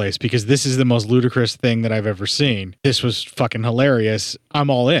Dark Place, because this is the most ludicrous thing that I've ever seen. This was fucking hilarious. I'm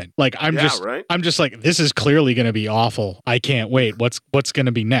all in. Like, I'm just like, this is clearly going to be awful. I can't wait. What's going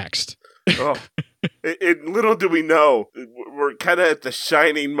to be next? Oh, little do we know, we're kind of at the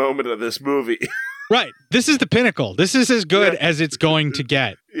shining moment of this movie. Right. This is the pinnacle. This is as good as it's going to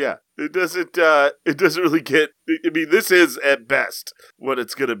get. Yeah. It doesn't really get, I mean, this is at best what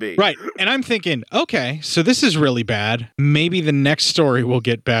it's going to be. Right. And I'm thinking, okay, so this is really bad. Maybe the next story will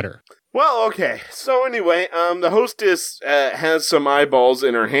get better. Well, okay. So anyway, the hostess has some eyeballs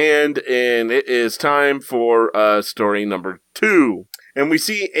in her hand, and it is time for story number 2. And we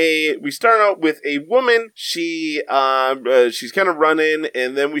start out with a woman. She's kind of running,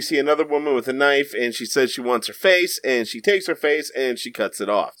 and then we see another woman with a knife, and she says she wants her face, and she takes her face, and she cuts it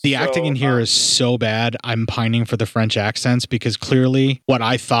off. The acting in here is so bad. I'm pining for the French accents, because clearly what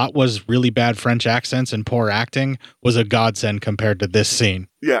I thought was really bad French accents and poor acting was a godsend compared to this scene.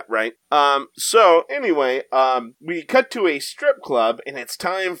 Yeah, right. So anyway, we cut to a strip club, and it's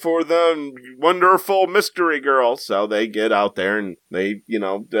time for the wonderful mystery girl. So they get out there, and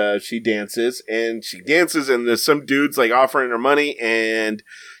she dances, and there's some dudes like offering her money, and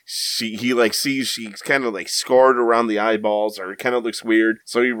he like sees she's kind of like scarred around the eyeballs, or it kind of looks weird,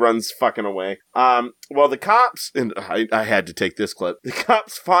 so he runs fucking away. Well, the cops, and I had to take this clip, the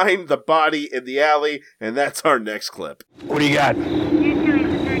cops find the body in the alley, and that's our next clip. What do you got?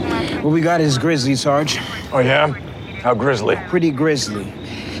 What we got is grisly, Sarge. Oh, yeah? How grisly? Pretty grisly.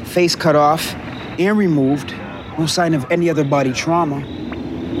 Face cut off and removed. No sign of any other body trauma.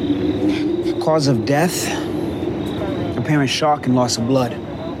 Cause of death? Apparent shock and loss of blood.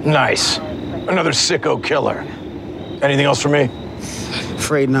 Nice. Another sicko killer. Anything else for me?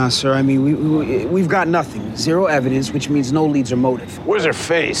 Afraid not, sir. I mean, we've got nothing. Zero evidence, which means no leads or motive. Where's her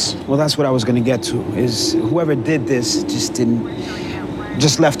face? Well, that's what I was gonna get to, is whoever did this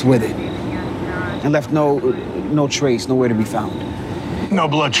just left with it. And left no trace, nowhere to be found. No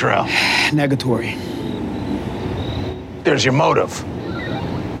blood trail. Negatory. There's your motive.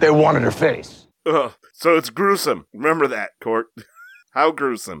 They wanted her face. So it's gruesome. Remember that, Court. How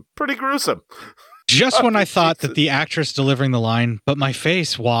gruesome. Pretty gruesome. Just when I thought that the actress delivering the line, but my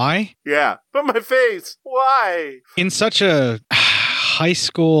face, why? Yeah, but my face, why? In such a high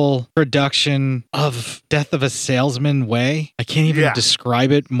school production of Death of a Salesman way, I can't even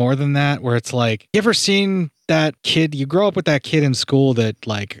describe it more than that, where it's like, you ever seen that kid, you grow up with that kid in school that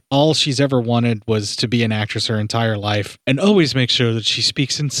like all she's ever wanted was to be an actress her entire life, and always make sure that she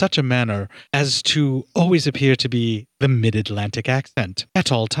speaks in such a manner as to always appear to be the mid-Atlantic accent at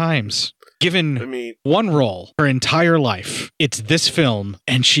all times. Given one role her entire life, it's this film,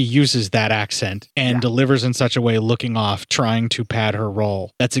 and she uses that accent and delivers in such a way, looking off, trying to pad her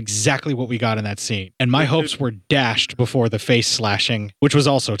role. That's exactly what we got in that scene. And my hopes were dashed before the face slashing, which was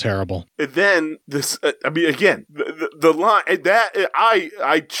also terrible. And then this, again, the line that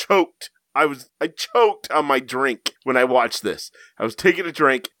I choked. I choked on my drink when I watched this. I was taking a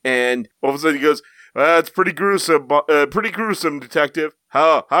drink, and all of a sudden he goes, "It's pretty gruesome. Pretty gruesome, detective."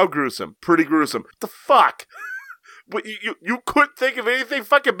 How gruesome? Pretty gruesome. What the fuck? But you couldn't think of anything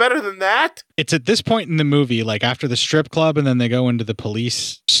fucking better than that? It's at this point in the movie, like after the strip club and then they go into the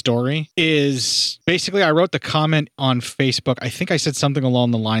police story, is basically I wrote the comment on Facebook. I think I said something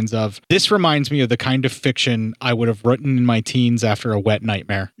along the lines of, this reminds me of the kind of fiction I would have written in my teens after a wet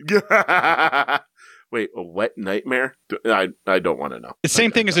nightmare. Wait, a wet nightmare? I don't want to know. The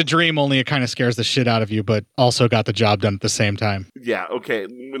same thing as a dream, only it kind of scares the shit out of you, but also got the job done at the same time. Yeah, okay.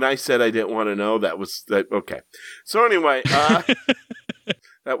 When I said I didn't want to know, that was okay. So anyway,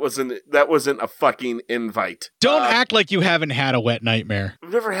 that wasn't a fucking invite. Don't act like you haven't had a wet nightmare.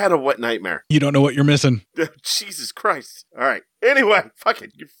 I've never had a wet nightmare. You don't know what you're missing. Jesus Christ. All right. Anyway,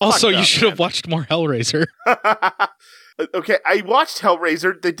 fucking. Also, you should have watched more Hellraiser. Okay, I watched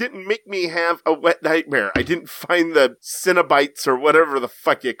Hellraiser. They didn't make me have a wet nightmare. I didn't find the Cenobites or whatever the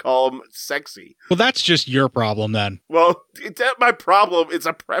fuck you call them sexy. Well, that's just your problem then. Well, it's not my problem. It's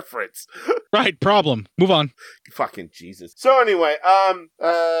a preference. Right, problem. Move on. Fucking Jesus. So anyway,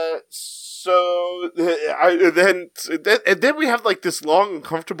 then we have like this long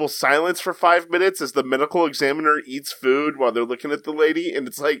uncomfortable silence for 5 minutes as the medical examiner eats food while they're looking at the lady, and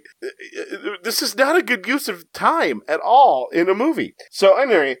it's like, this is not a good use of time at all in a movie. So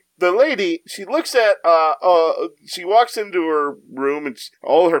anyway, the lady, she looks at, she walks into her room and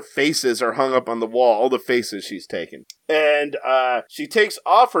all her faces are hung up on the wall, all the faces she's taken. And she takes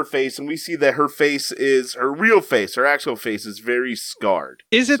off her face and we see that her face is, her real face, her actual face is very scarred.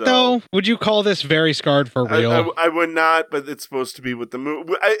 Is it though? Would you call this very scarred for real? I would not, but it's supposed to be with the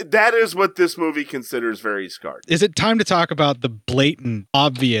movie. That is what this movie considers very scarred. Is it time to talk about the blatant,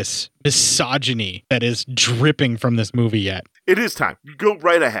 obvious misogyny that is dripping from this movie yet? It is time. You go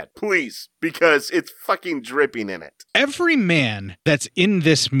right ahead, please, because it's fucking dripping in it. Every man that's in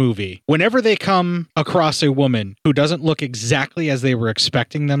this movie, whenever they come across a woman who doesn't look exactly as they were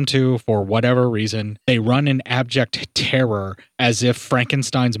expecting them to for whatever reason, they run in abject terror as if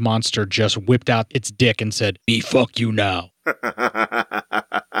Frankenstein's monster just whipped out its dick and said, "Me fuck you now."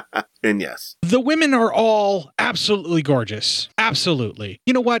 And yes, the women are all absolutely gorgeous. Absolutely.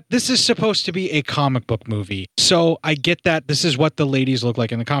 You know what? This is supposed to be a comic book movie. So I get that this is what the ladies look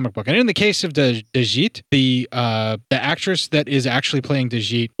like in the comic book. And in the case of Dajit, the actress that is actually playing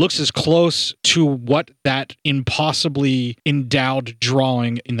Dajit looks as close to what that impossibly endowed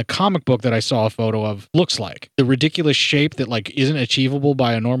drawing in the comic book that I saw a photo of looks like. The ridiculous shape that like isn't achievable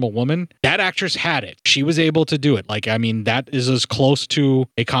by a normal woman. That actress had it. She was able to do it. Like, I mean, that is as close to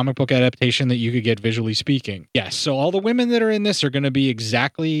a comic book adaptation that you could get visually speaking. Yes. So all the women that are in this are going to be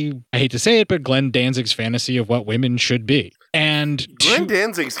exactly, I hate to say it, but Glenn Danzig's fantasy of what women should be. And Glenn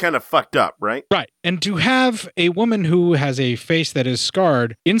Danzig's kind of fucked up, right? Right. And to have a woman who has a face that is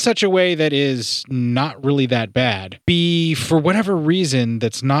scarred in such a way that is not really that bad, be, for whatever reason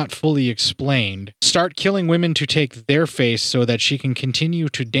that's not fully explained, start killing women to take their face so that she can continue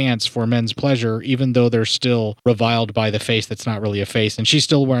to dance for men's pleasure, even though they're still reviled by the face that's not really a face, and she's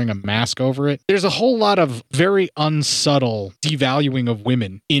still wearing a mask over it. There's a whole lot of very unsubtle devaluing of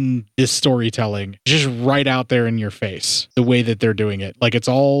women in this storytelling, just right out there in your face, the way that they're doing it. Like, it's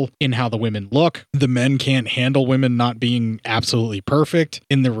all in how the women look. The men can't handle women not being absolutely perfect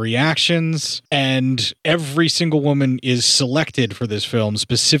in the reactions, and every single woman is selected for this film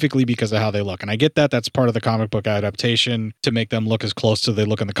specifically because of how they look. And I get that. That's part of the comic book adaptation, to make them look as close to they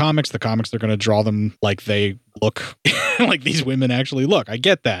look in the comics. The comics, they're going to draw them like they look like these women actually look. I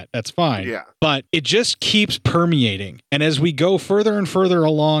get that. That's fine. Yeah. But it just keeps permeating. And as we go further and further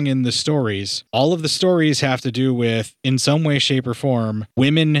along in the stories, all of the stories have to do with, in some way, shape, or form,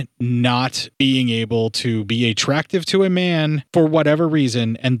 women not being able to be attractive to a man for whatever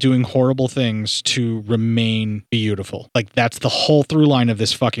reason and doing horrible things to remain beautiful. Like, that's the whole through line of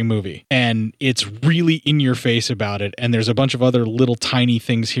this fucking movie. And it's really in your face about it. And there's a bunch of other little tiny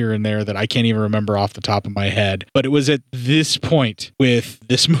things here and there that I can't even remember off the top of my head. But it was at this point with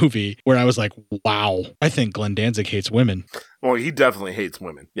this movie where I was like, wow, I think Glenn Danzig hates women. Well, he definitely hates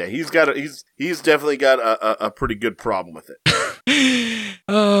women. Yeah, he's definitely got a pretty good problem with it.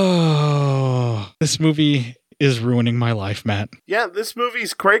 Oh, this movie is ruining my life, Matt. Yeah, this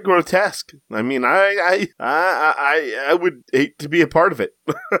movie's quite grotesque. I mean, I would hate to be a part of it.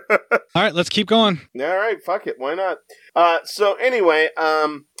 All right, let's keep going. All right, fuck it, why not? So anyway,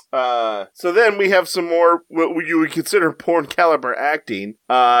 so then we have some more what you would consider porn caliber acting,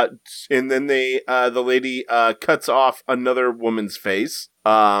 and then the lady cuts off another woman's face.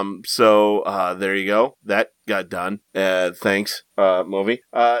 So there you go. That got done. Thanks, movie.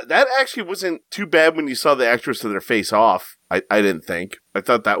 That actually wasn't too bad when you saw the actress with her face off. I didn't think. I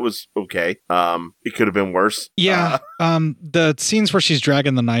thought that was okay. It could have been worse. Yeah. The scenes where she's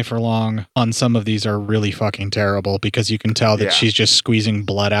dragging the knife along on some of these are really fucking terrible, because you can tell that she's just squeezing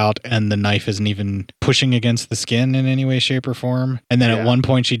blood out and the knife isn't even pushing against the skin in any way, shape, or form. And then at one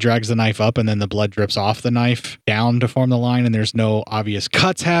point she drags the knife up and then the blood drips off the knife down to form the line, and there's no obvious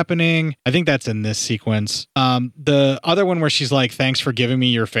cuts happening. I think that's in this sequence. The other one where she's like, "Thanks for giving me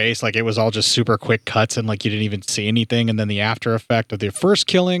your face," like it was all just super quick cuts and like you didn't even see anything. And then the after effect of the first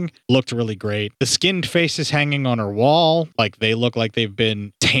killing looked really great. The skinned faces hanging on her wall, like they look like they've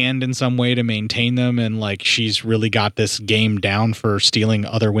been tanned in some way to maintain them, and like she's really got this game down for stealing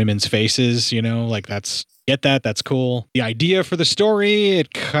other women's faces, you know, like that's cool. The idea for the story,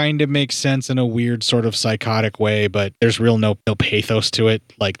 it kind of makes sense in a weird sort of psychotic way, but there's real no pathos to it,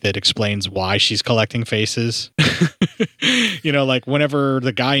 like that explains why she's collecting faces. You know, like whenever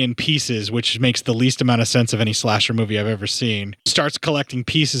the guy in Pieces, which makes the least amount of sense of any slasher movie I've ever seen, starts collecting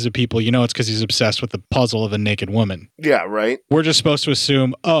pieces of people, you know it's because he's obsessed with the puzzle of a naked woman. Yeah, right. We're just supposed to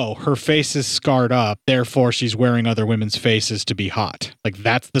assume, oh, her face is scarred up, therefore she's wearing other women's faces to be hot. Like,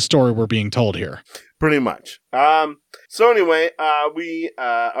 that's the story we're being told here. Pretty much. So anyway, we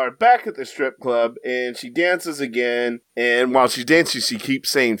are back at the strip club, and she dances again. And while she dances, she keeps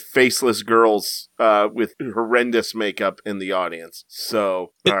saying "faceless girls" with horrendous makeup in the audience.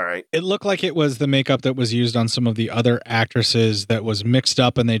 So, all right. It looked like it was the makeup that was used on some of the other actresses that was mixed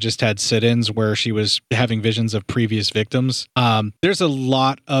up, and they just had sit-ins where she was having visions of previous victims. There's a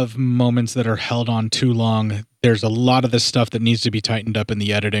lot of moments that are held on too long there's a lot of this stuff that needs to be tightened up in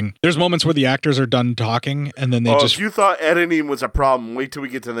the editing. There's moments where the actors are done talking and then they just... if you thought editing was a problem, wait till we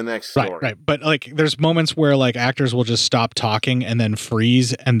get to the next story. Right. But like, there's moments where like actors will just stop talking and then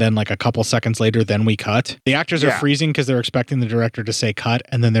freeze, and then like a couple seconds later, then we cut. The actors are freezing because they're expecting the director to say cut,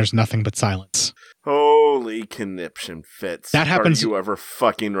 and then there's nothing but silence. Holy conniption, Fitz. That happens. Are you ever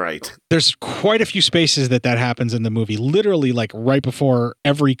fucking right? There's quite a few spaces that happens in the movie. Literally, like right before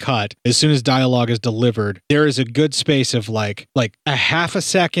every cut, as soon as dialogue is delivered, there is a good space of like a half a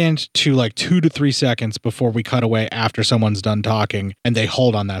second to like 2 to 3 seconds before we cut away after someone's done talking, and they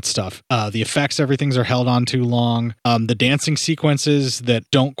hold on that stuff. The effects, everything's are held on too long. The dancing sequences that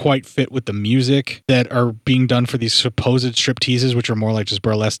don't quite fit with the music that are being done for these supposed strip teases, which are more like just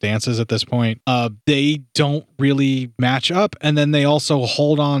burlesque dances at this point. They don't really match up, and then they also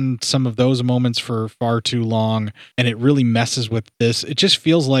hold on some of those moments for far too long, and it really messes with this. It just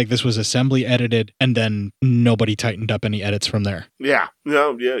feels like this was assembly edited, and then nobody tightened up any edits from there. Yeah,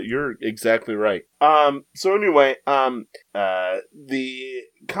 no, yeah, you're exactly right. So anyway, the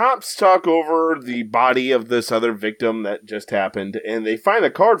cops talk over the body of this other victim that just happened, and they find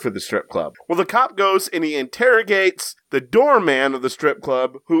a card for the strip club. Well, the cop goes and he interrogates the doorman of the strip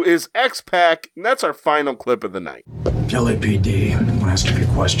club, who is X-Pac, and that's our final clip of the night. LAPD, I want to ask a few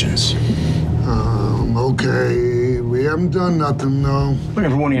questions. Okay, we haven't done nothing, though. Looking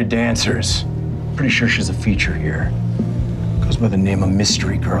for one of your dancers. Pretty sure she's a feature here. Goes by the name of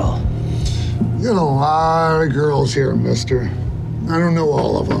Mystery Girl. You got a lot of girls here, mister. I don't know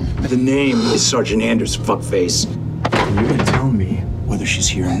all of them. The name is Sergeant Anders, fuckface. And you're gonna tell me whether she's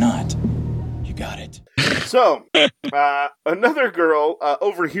here or not. You got it. So, another girl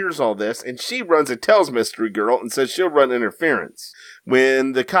overhears all this, and she runs and tells Mystery Girl and says she'll run interference.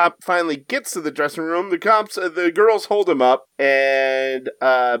 When the cop finally gets to the dressing room, the girls hold him up, and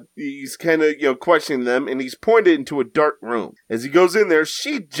he's kind of, questioning them, and he's pointed into a dark room. As he goes in there,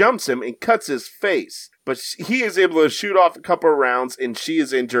 she jumps him and cuts his face. But he is able to shoot off a couple of rounds, and she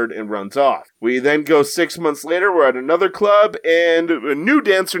is injured and runs off. We then go 6 months later, we're at another club, and a new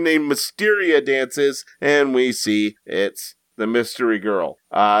dancer named Mysteria dances, and we see it's the Mystery Girl.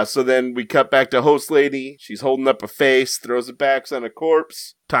 So then we cut back to Host Lady. She's holding up a face, throws it back on a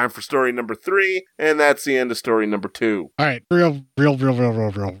corpse. Time for story number 3, and that's the end of story number 2. All right, real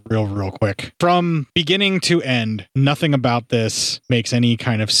quick. From beginning to end, nothing about this makes any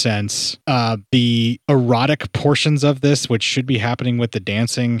kind of sense. The erotic portions of this, which should be happening with the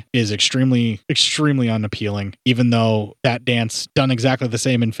dancing, is extremely, extremely unappealing, even though that dance done exactly the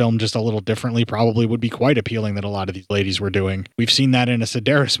same in film, just a little differently, probably would be quite appealing that a lot of these ladies were doing. We've seen that in a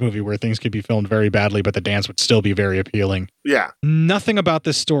Sedaris movie where things could be filmed very badly, but the dance would still be very appealing. Yeah. Nothing about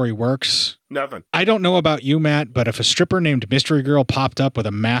this story works. Nothing. I don't know about you, Matt, but if a stripper named Mystery Girl popped up with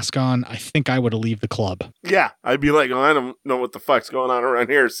a mask on, I think I would leave the club. Yeah, I'd be like, I don't know what the fuck's going on around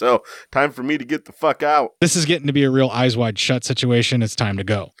here, so time for me to get the fuck out. This is getting to be a real Eyes Wide Shut situation. It's time to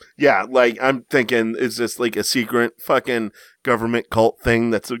go. Yeah, like, I'm thinking, is this like a secret fucking government cult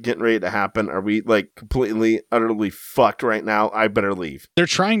thing that's getting ready to happen? Are we like completely, utterly fucked right now? I better leave. They're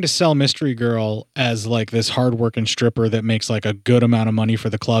trying to sell Mystery Girl as like this hardworking stripper that makes like a good amount of money for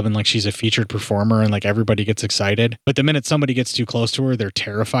the club, and like she's a featured performer, and like everybody gets excited. But the minute somebody gets too close to her, they're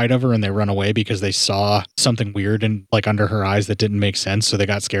terrified of her and they run away because they saw something weird and like under her eyes that didn't make sense, so they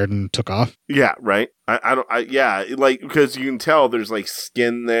got scared and took off. Yeah, right. Because you can tell there's like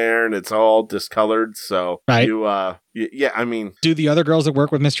skin there and it's all discolored. So right. I mean, do the other girls that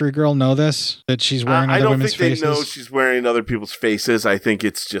work with Mystery Girl know this, that she's wearing other women's faces? I don't think they know she's wearing other people's faces. I think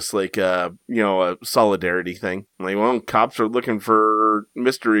it's just like a solidarity thing. Like, well, cops are looking for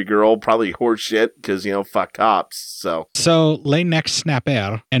Mystery Girl, probably horse shit because fuck cops. So Les Next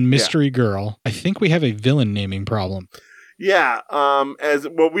Snapper and Mystery Girl. I think we have a villain naming problem. Yeah, as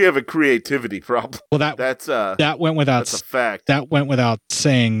well, we have a creativity problem. Well, that went without. That's a fact. That went without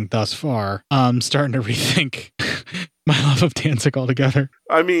saying thus far. I'm starting to rethink my love of dancing altogether.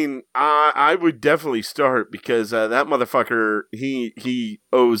 I mean, I would definitely start because that motherfucker, he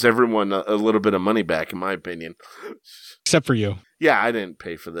owes everyone a little bit of money back, in my opinion. Except for you. Yeah, I didn't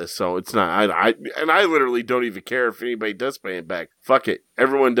pay for this, so it's not. I literally don't even care if anybody does pay it back. Fuck it,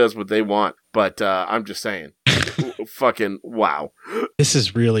 everyone does what they want. But I'm just saying. Fucking wow. This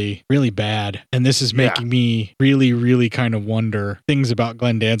is really, really bad. And this is making me really, really kind of wonder things about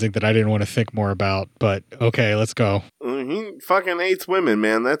Glenn Danzig that I didn't want to think more about. But okay, let's go. He fucking hates women,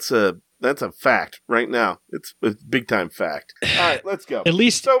 man. That's a That's a fact right now. It's a big time fact. All right, let's go. At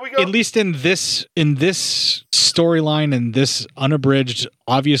least, so we go. At least in this storyline, in this unabridged,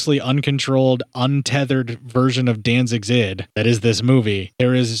 obviously uncontrolled, untethered version of Danzig's id that is this movie,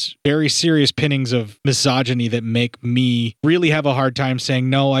 there is very serious pinnings of misogyny that make me really have a hard time saying,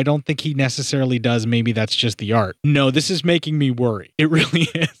 no, I don't think he necessarily does. Maybe that's just the art. No, this is making me worry. It really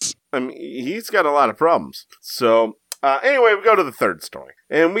is. I mean, he's got a lot of problems. So anyway, we go to the third story.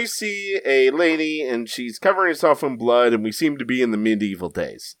 And we see a lady, and she's covering herself in blood, and we seem to be in the medieval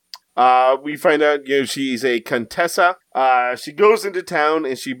days. We find out, she's a Contessa. She goes into town,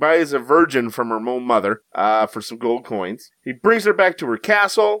 and she buys a virgin from her own mother for some gold coins. He brings her back to her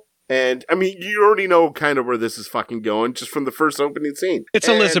castle. And, I mean, you already know kind of where this is fucking going, just from the first opening scene. It's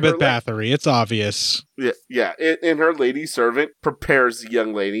Elizabeth Bathory. It's obvious. Yeah. And her lady servant prepares the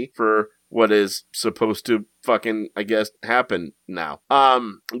young lady for what is supposed to fucking, I guess, happen now.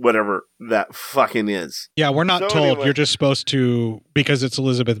 Whatever that fucking is. Yeah, we're not told. Anyway, you're just supposed to, because it's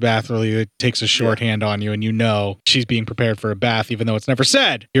Elizabeth Bathory, it takes a shorthand on you, and you know she's being prepared for a bath, even though it's never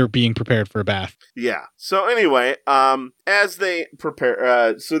said you're being prepared for a bath. Yeah. So anyway, as they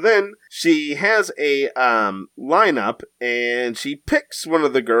prepare, so then she has a lineup, and she picks one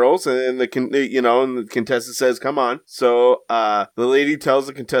of the girls, and the Contessa says, "Come on." So the lady tells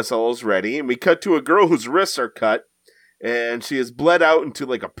the Contessa all is ready, and we cut to a girl whose wrists are cut, and she is bled out into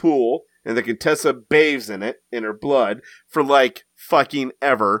like a pool, and the Contessa bathes in it, in her blood, for like fucking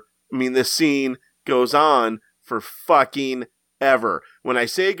ever. I mean, this scene goes on for fucking ever. When I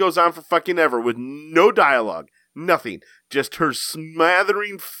say it goes on for fucking ever, with no dialogue, nothing, just her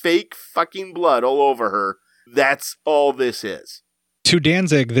smattering fake fucking blood all over her, that's all this is. To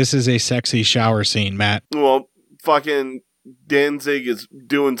Danzig, this is a sexy shower scene, Matt. Well, fucking Danzig is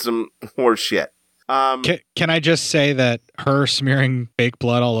doing some horse shit. Can I just say that her smearing fake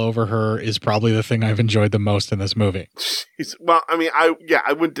blood all over her is probably the thing I've enjoyed the most in this movie? Well, I mean,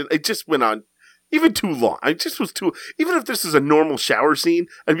 it just went on even too long. Even if this is a normal shower scene,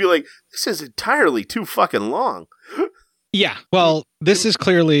 I'd be like, this is entirely too fucking long. Yeah, well, this is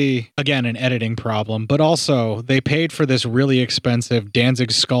clearly, again, an editing problem, but also they paid for this really expensive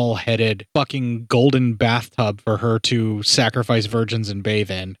Danzig skull-headed fucking golden bathtub for her to sacrifice virgins and bathe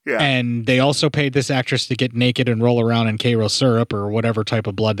in. Yeah. And they also paid this actress to get naked and roll around in Cairo syrup or whatever type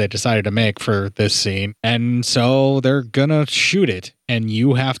of blood they decided to make for this scene. And so they're gonna shoot it, and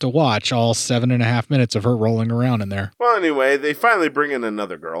you have to watch all 7.5 minutes of her rolling around in there. Well, anyway, they finally bring in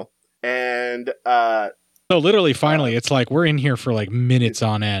another girl, and so literally, finally, it's like we're in here for like minutes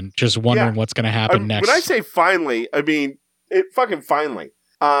on end, just wondering what's going to happen next. When I say finally, I mean it fucking finally.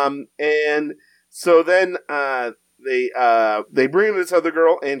 And so then they bring in this other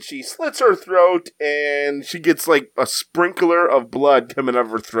girl, and she slits her throat, and she gets like a sprinkler of blood coming out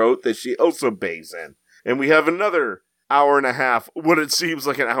of her throat that she also bathes in. And we have another hour and a half, what it seems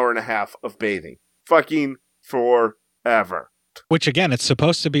like an hour and a half of bathing. Fucking forever. Which, again, it's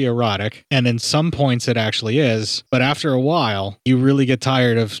supposed to be erotic, and in some points it actually is, but after a while, you really get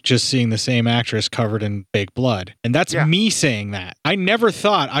tired of just seeing the same actress covered in fake blood. And that's me saying that. I never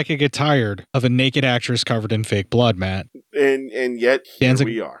thought I could get tired of a naked actress covered in fake blood, Matt. And yet, here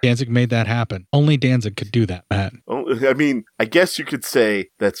we are. Danzig made that happen. Only Danzig could do that, Matt. I mean, I guess you could say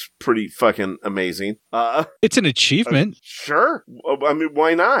that's pretty fucking amazing. It's an achievement. Sure. I mean,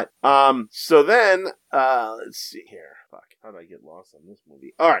 why not? So then, let's see here. Fuck, how did I get lost on this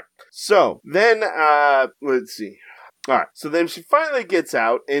movie? All right. So then, let's see. All right. So then she finally gets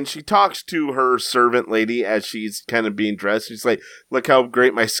out, and she talks to her servant lady as she's kind of being dressed. She's like, look how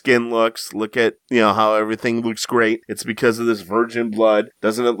great my skin looks. Look at, how everything looks great. It's because of this virgin blood.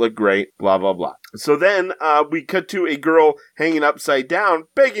 Doesn't it look great? Blah, blah, blah. So then we cut to a girl hanging upside down,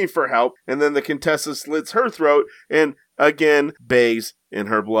 begging for help. And then the Contessa slits her throat and again bathes in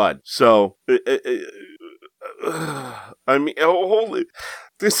her blood. So, I mean, holy,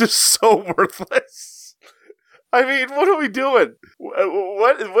 this is so worthless. I mean, what are we doing?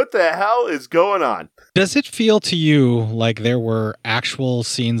 What the hell is going on? Does it feel to you like there were actual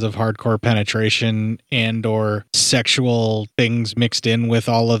scenes of hardcore penetration and or sexual things mixed in with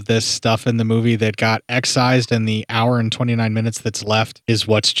all of this stuff in the movie that got excised, and the hour and 29 minutes that's left is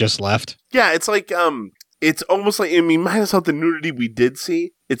what's just left? Yeah, it's like, it's almost like, I mean, minus out the nudity we did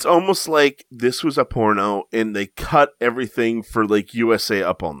see, it's almost like this was a porno and they cut everything for like USA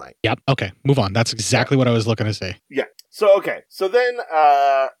Up All Night. Yep. Okay. Move on. That's exactly what I was looking to say. Yeah. So, okay. So then,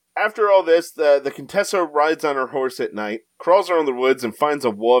 after all this, the Contessa rides on her horse at night, crawls around the woods and finds a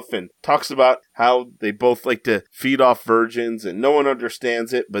wolf and talks about how they both like to feed off virgins and no one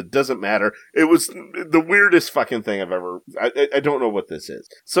understands it, but it doesn't matter. It was the weirdest fucking thing I've ever... I don't know what this is.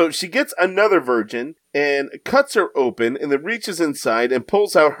 So she gets another virgin and cuts her open and then reaches inside and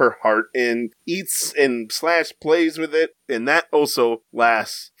pulls out her heart and eats and / plays with it. And that also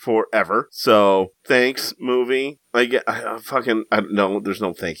lasts forever. So thanks, movie. I don't know. There's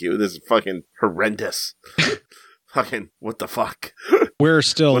no thank you. This is fucking horrendous. Fucking, what the fuck? We're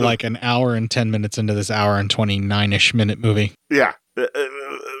still like an hour and 10 minutes into this hour and 29-ish minute movie. Yeah.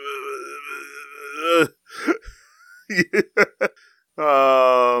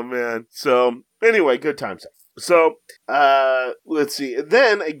 Oh, man. So, anyway, good times. So, let's see.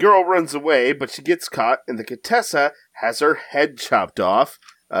 Then a girl runs away, but she gets caught, and the Contessa has her head chopped off.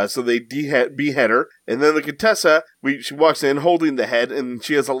 So they behead her, and then the Contessa, she walks in holding the head, and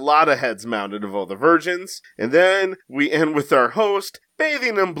she has a lot of heads mounted of all the virgins. And then we end with our host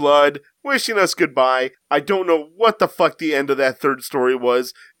bathing in blood, wishing us goodbye. I don't know what the fuck the end of that third story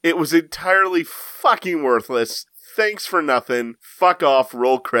was. It was entirely fucking worthless. Thanks for nothing. Fuck off.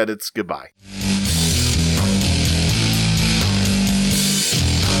 Roll credits. Goodbye.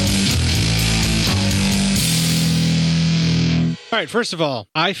 All right, first of all,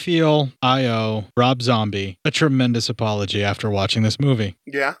 I feel I owe Rob Zombie a tremendous apology after watching this movie.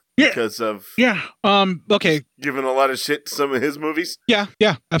 Yeah? Because of... Yeah. Okay. Giving a lot of shit to some of his movies? Yeah,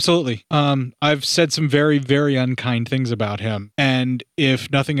 absolutely. I've said some very, very unkind things about him. And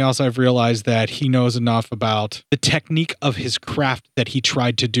if nothing else, I've realized that he knows enough about the technique of his craft that he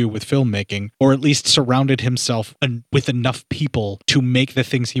tried to do with filmmaking, or at least surrounded himself with enough people to make the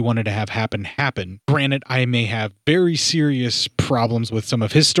things he wanted to have happen. Granted, I may have very serious problems with some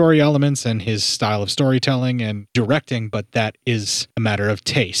of his story elements and his style of storytelling and directing, but that is a matter of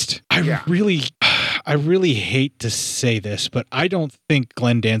taste. I really hate to say this, but I don't think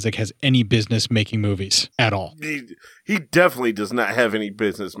Glenn Danzig has any business making movies at all. He definitely does not have any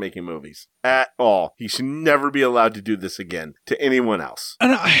business making movies at all. He should never be allowed to do this again to anyone else.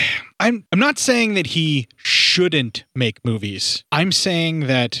 And I'm not saying that he shouldn't make movies. I'm saying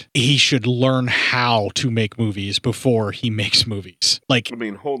that he should learn how to make movies before he makes movies. Like,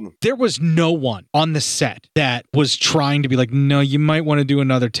 hold on. There was no one on the set that was trying to be like, no, you might want to do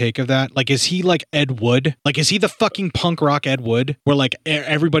another take of that. Like, is he like Ed Wood? Like, is he the fucking punk rock Ed Wood? Where like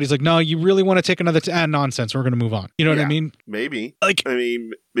everybody's like, no, you really want to take another nonsense. We're going to move on. You know what I mean? Maybe.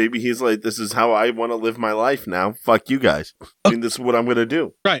 Maybe he's like, this is how I want to live my life now. Fuck you guys. This is what I'm going to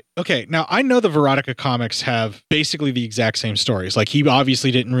do. Right. Okay. Now, I know the Veronica comics have basically the exact same stories. Like, he obviously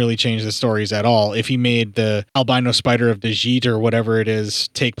didn't really change the stories at all. If he made the albino spider of De Gite or whatever it is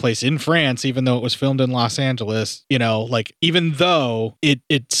take place in France, even though it was filmed in Los Angeles, like, even though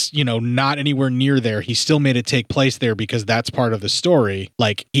it's, not anywhere near there, he still made it take place there because that's part of the story.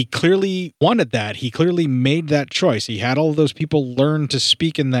 Like, he clearly wanted that. He clearly made that choice. He had all of those people learn to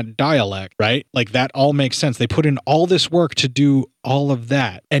speak in that dialect, right? Like, that all makes sense. They put in all this work to do all of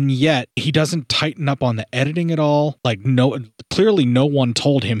that, and yet he doesn't tighten up on the editing at all. Like, clearly no one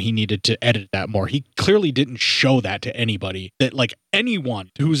told him he needed to edit that more. He clearly didn't show that to anybody. That, like,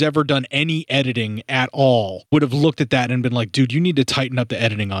 anyone who's ever done any editing at all would have looked at that and been like, dude, you need to tighten up the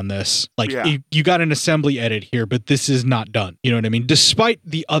editing on this. Like, you got an assembly edit here, but this is not done. You know what I mean? Despite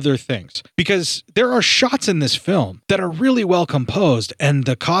the other things, because there are shots in this film that are really well composed, and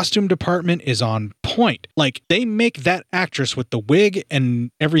the costume department is on point. Like, they make that actress with the wig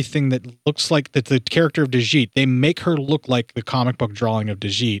and everything that looks like the character of De Gite, they make her look like the comic book drawing of De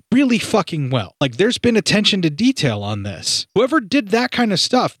Gite really fucking well. Like, there's been attention to detail on this. Whoever did that kind of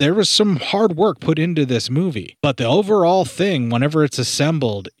stuff, there was some hard work put into this movie. But the overall thing, whenever it's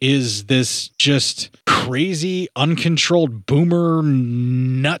assembled, is this just crazy, uncontrolled boomer,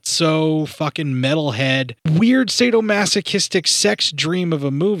 nutso, fucking metalhead, weird sadomasochistic sex dream of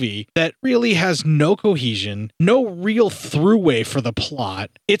a movie that really has no cohesion, no real throughway for the plot.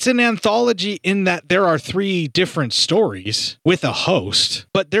 It's an anthology in that there are 3 different stories with a host,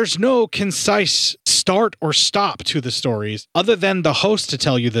 but there's no concise start or stop to the stories other than the host to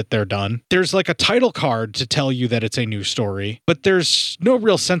tell you that they're done. There's like a title card to tell you that it's a new story, but there's no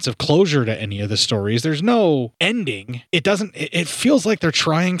real sense of closure to any of the stories. There's no ending. It feels like they're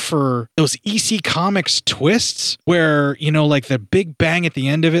trying for those EC Comics twists where, you know, like the big bang at the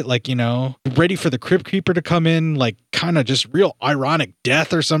end of it, like, you know, ready for the Crypt Keeper to come in, like kind of just real ironic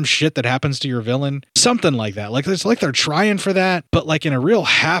death or some shit that happens to your villain. Something like that. Like it's like they're trying for that, but like in a real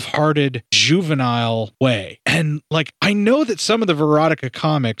half-hearted, juvenile way. And like, I know that some of the Veronica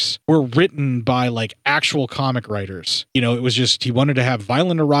comics were written by like actual comic writers. You know, it was just, he wanted to have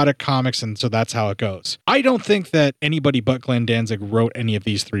violent erotic comics, and so that's how it goes. I don't think that anybody but Glenn Danzig wrote any of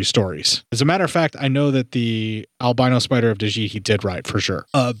these 3 stories. As a matter of fact, I know that the Albino Spider of Dajit he did write for sure.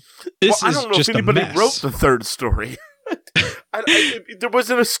 This I don't know if anybody wrote the 3rd story. There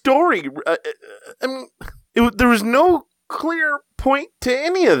wasn't a story. I mean, there was no clear point to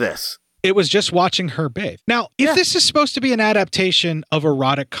any of this. It was just watching her bathe. Now, if this is supposed to be an adaptation of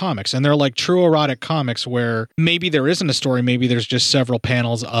erotic comics, and they're like true erotic comics where maybe there isn't a story, maybe there's just several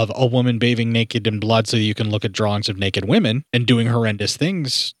panels of a woman bathing naked in blood so you can look at drawings of naked women and doing horrendous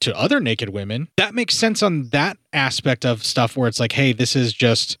things to other naked women, that makes sense on that aspect of stuff where it's like, hey, this is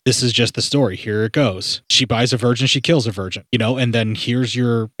just the story. Here it goes. She buys a virgin, she kills a virgin, you know, and then here's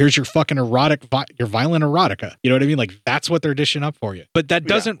your fucking erotic, your violent erotica. You know what I mean? Like that's what they're dishing up for you. But that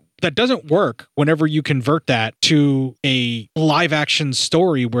doesn't work whenever you convert that to a live action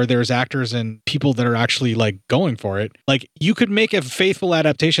story where there's actors and people that are actually like going for it. Like you could make a faithful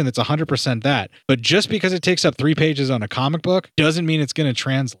adaptation that's 100% that, but just because it takes up 3 pages on a comic book doesn't mean it's going to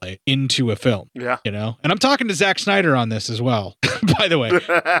translate into a film. Yeah. You know, and I'm talking to Zack Snyder on this as well, by the way.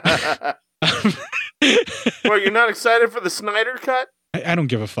 Well, you're not excited for the Snyder cut? I don't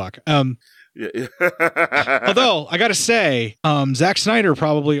give a fuck. Although I gotta say, Zack Snyder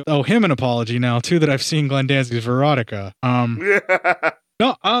probably owe him an apology now too that I've seen Glenn Danzig's Veronica.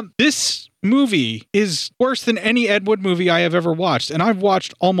 This movie is worse than any Ed Wood movie I have ever watched, and I've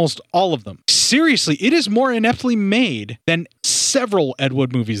watched almost all of them. Seriously, it is more ineptly made than several Ed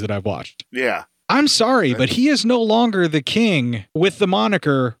Wood movies that I've watched. Yeah. I'm sorry, but he is no longer the king with the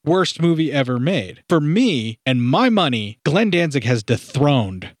moniker worst movie ever made. For me and my money, Glenn Danzig has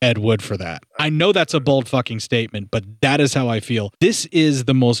dethroned Ed Wood for that. I know that's a bold fucking statement, but that is how I feel. This is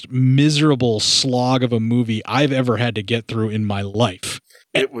the most miserable slog of a movie I've ever had to get through in my life.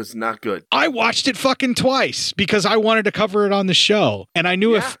 It was not good. I watched it fucking twice because I wanted to cover it on the show. And I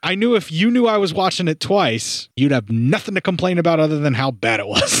knew if you knew I was watching it twice, you'd have nothing to complain about other than how bad it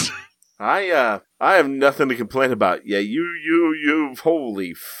was. I have nothing to complain about. Yeah, you,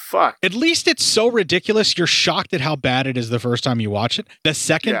 holy fuck. At least it's so ridiculous, you're shocked at how bad it is the first time you watch it. The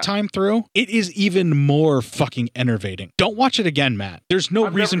second time through, it is even more fucking enervating. Don't watch it again, Matt. There's no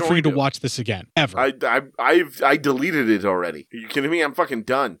reason for you to watch this again, ever. I deleted it already. Are you kidding me? I'm fucking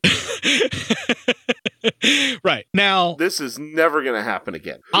done. Right. Now, this is never going to happen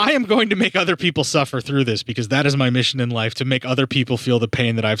again. I am going to make other people suffer through this because that is my mission in life, to make other people feel the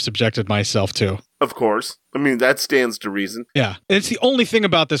pain that I've subjected myself to. Of course. I mean, that stands to reason. Yeah. It's the only thing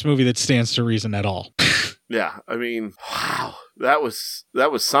about this movie that stands to reason at all. Yeah. I mean, wow. That was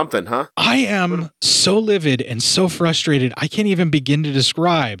something, huh? I am so livid and so frustrated. I can't even begin to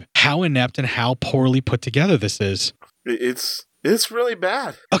describe how inept and how poorly put together this is. It's really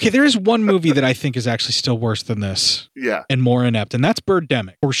bad. Okay, there is one movie that I think is actually still worse than this. Yeah. And more inept, and that's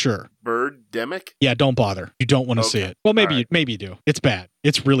Birdemic, for sure. Birdemic? Yeah, don't bother. You don't want to see it. Well, maybe you do. It's bad.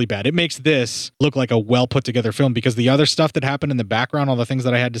 It's really bad. It makes this look like a well put together film because the other stuff that happened in the background, all the things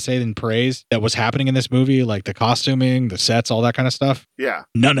that I had to say in praise that was happening in this movie, like the costuming, the sets, all that kind of stuff. Yeah.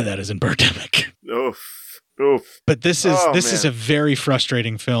 None of that is in Birdemic. Oof. But this is a very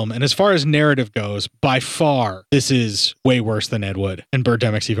frustrating film. And as far as narrative goes, by far, this is way worse than Ed Wood. And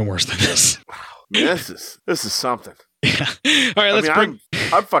Birdemic's even worse than this. Wow. Man, this is something. Yeah. All right,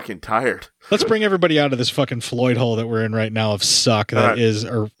 I'm fucking tired. Let's bring everybody out of this fucking Floyd hole that we're in right now of suck that is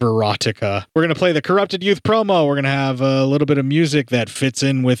Verotica. We're going to play the Corrupted Youth promo. We're going to have a little bit of music that fits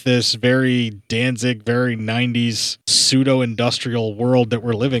in with this very Danzig, very 90s pseudo-industrial world that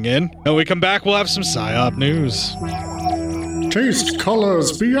we're living in. When we come back, we'll have some PSYOP news. Taste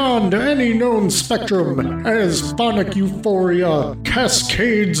colors beyond any known spectrum as phonic euphoria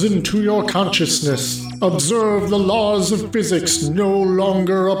cascades into your consciousness. Observe the laws of physics no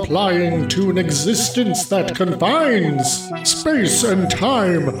longer applying to an existence that confines. Space and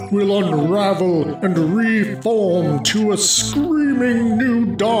time will unravel and reform to a screaming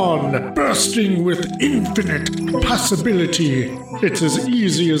new dawn, bursting with infinite possibility. It's as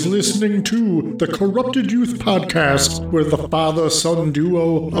easy as listening to the Corrupted Youth podcast, where the father-son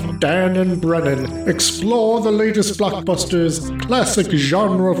duo of Dan and Brennan explore the latest blockbusters, classic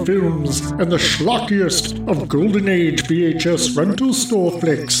genre films, and the schlockiest of Golden Age VHS rental store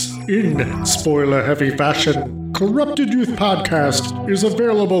flicks in spoiler-heavy fashion. Corrupted Youth Podcast is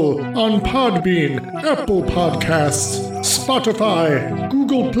available on Podbean, Apple Podcasts, Spotify,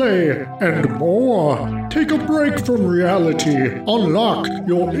 Google Play, and more. Take a break from reality, unlock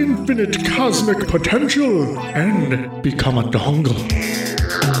your infinite cosmic potential, and become a dongle.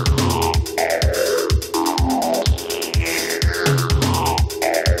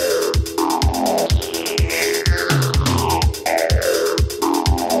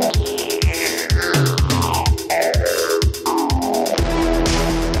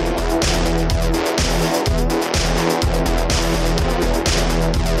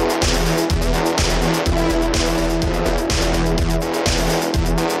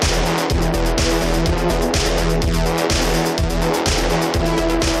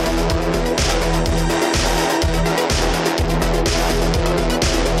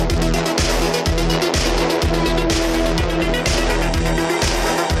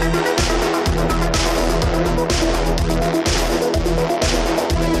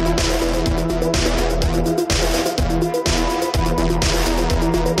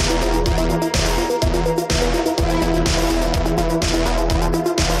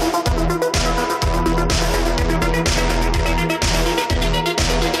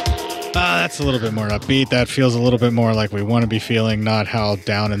 That's a little bit more upbeat. That feels a little bit more like we want to be feeling, not how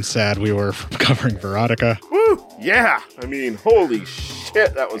down and sad we were from covering Veronica. Woo! Yeah! I mean, holy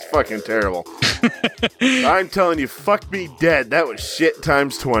shit, that was fucking terrible. I'm telling you, fuck me dead. That was shit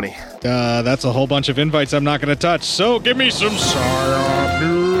times 20. That's a whole bunch of invites I'm not going to touch, so give me some PSYOP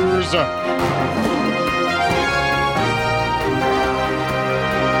news!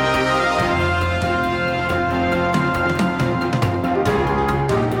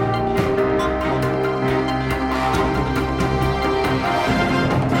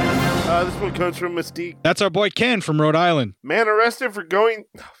 This one comes from Mystique. That's our boy Ken from Rhode Island. Man arrested for going...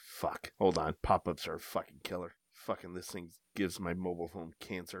 Oh, fuck. Hold on. Pop-ups are fucking killer. Fucking this thing gives my mobile phone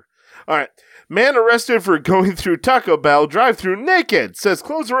cancer. All right. Man arrested for going through Taco Bell drive-thru naked. Says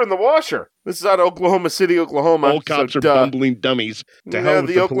clothes were in the washer. This is out of Oklahoma City, Oklahoma. All cops are bumbling dummies. To hell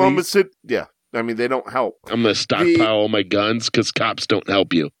with the Oklahoma police. City... Yeah. I mean, they don't help. I'm going to stockpile all my guns because cops don't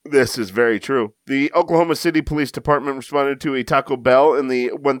help you. This is very true. The Oklahoma City Police Department responded to a Taco Bell in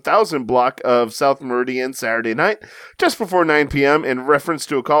the 1000 block of South Meridian Saturday night, just before 9 p.m., in reference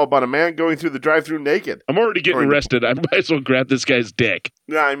to a call about a man going through the drive-thru naked. I'm already getting arrested. I might as well grab this guy's dick.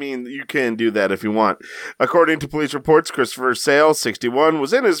 Yeah, I mean, you can do that if you want. According to police reports, Christopher Sale, 61,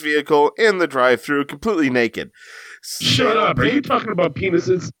 was in his vehicle in the drive-thru completely naked. Shut up. Are you talking about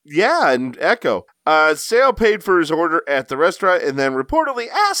penises? Yeah, and Echo. Sale paid for his order at the restaurant and then reportedly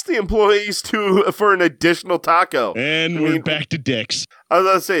asked the employees for an additional taco. And we're back to dicks. I was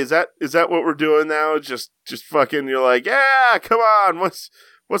gonna say, is that what we're doing now? Just fucking, you're like, yeah, come on, what's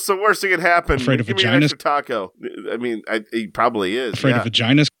the worst that could happen? Afraid of Give me vaginas? an extra taco. I mean, he probably is. Afraid of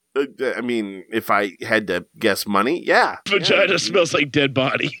vaginas? I mean, if I had to guess money, yeah. Vagina smells like dead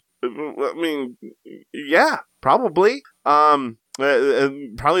body. I mean, yeah, probably.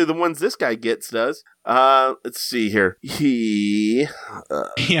 Probably the ones this guy gets does. Let's see here. He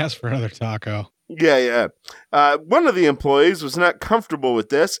asked for another taco. Yeah. One of the employees was not comfortable with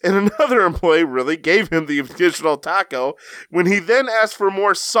this, and another employee really gave him the additional taco when he then asked for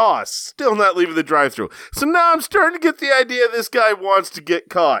more sauce, still not leaving the drive-thru. So now I'm starting to get the idea this guy wants to get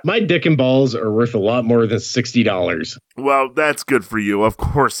caught. My dick and balls are worth a lot more than $60. Well, that's good for you. Of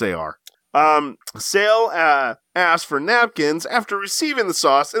course they are. Sale asked for napkins after receiving the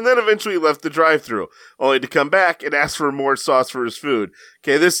sauce and then eventually left the drive-thru, only to come back and ask for more sauce for his food.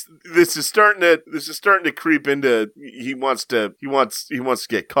 Okay, this is starting to creep into he wants to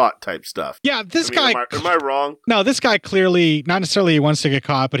get caught type stuff. Yeah, Am I wrong? No, this guy clearly, not necessarily he wants to get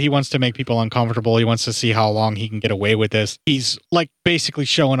caught, but he wants to make people uncomfortable. He wants to see how long he can get away with this. He's like basically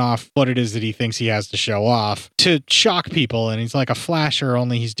showing off what it is that he thinks he has to show off to shock people, and he's like a flasher,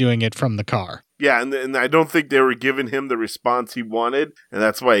 only he's doing it from the car. Yeah, and I don't think they were giving him the response he wanted, and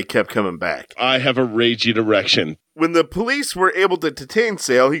that's why he kept coming back. I have a raging erection. When the police were able to detain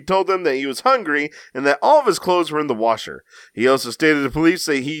Sale, he told them that he was hungry and that all of his clothes were in the washer. He also stated to police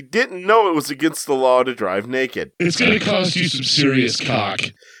that he didn't know it was against the law to drive naked. It's going to cost you some serious cock.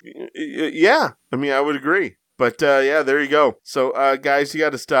 Yeah, I mean, I would agree. But yeah, there you go. So, guys, you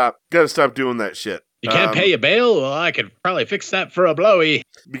got to stop doing that shit. You can't pay your bail? Well, I could probably fix that for a blowy.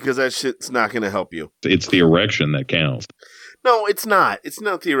 Because that shit's not going to help you. It's the erection that counts. No, it's not. It's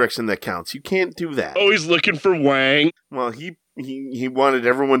not the erection that counts. You can't do that. Oh, he's looking for Wang. Well, he wanted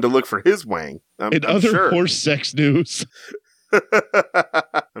everyone to look for his Wang. I'm other sure. horse sex news.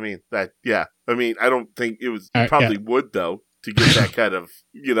 I mean, I don't think it was. Probably would, though, to get that kind of,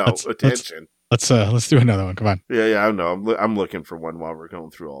 attention. Let's do another one. Come on. Yeah, I know. I'm looking for one while we're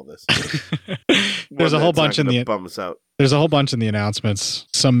going through all this. There's a whole bunch in the bum us out. There's a whole bunch in the announcements.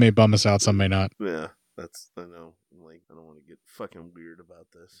 Some may bum us out, some may not. Yeah, I know. I don't want to get fucking weird about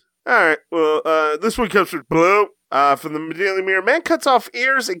this. All right. Well, this one comes from Blue. From the Daily Mirror, man cuts off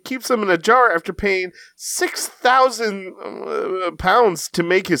ears and keeps them in a jar after paying £6,000 to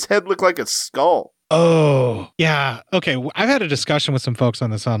make his head look like a skull. Oh, yeah. Okay. I've had a discussion with some folks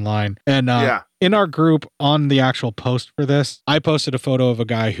on this online. And in our group on the actual post for this, I posted a photo of a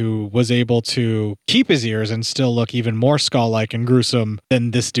guy who was able to keep his ears and still look even more skull-like and gruesome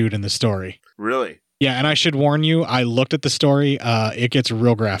than this dude in the story. Really? Yeah, and I should warn you, I looked at the story. It gets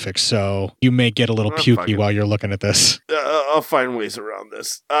real graphic, so you may get a little pukey while you're looking at this. I'll find ways around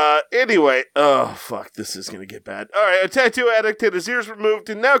this. Anyway, oh, fuck, this is going to get bad. All right, a tattoo addict had his ears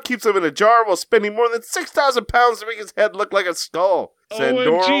removed and now keeps them in a jar while spending more than £6,000 to make his head look like a skull.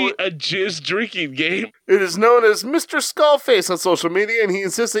 OMG, a jizz drinking game. It is known as Mr. Skullface on social media, and he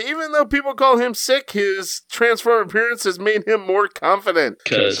insists that even though people call him sick, his transformed appearance has made him more confident.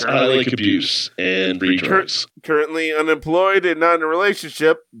 Because I like abuse and retros. Currently unemployed and not in a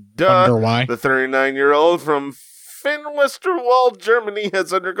relationship. Wonder why. The 39-year-old from Finwesterwald, Germany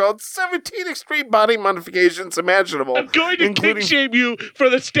has undergone 17 extreme body modifications imaginable. I'm going to kick shame you for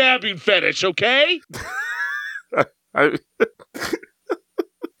the stabbing fetish, okay?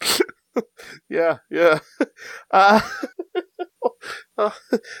 Yeah. Okay,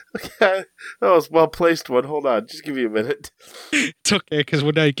 that was well placed one. Hold on, just give me a minute. It's okay, because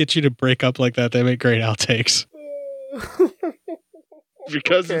when I get you to break up like that, they make great outtakes. If your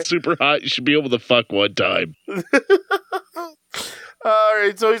cousin's super hot, you should be able to fuck one time. All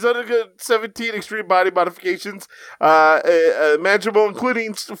right, so he's undergone 17 extreme body modifications, imaginable,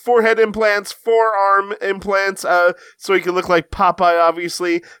 including forehead implants, forearm implants, so he can look like Popeye,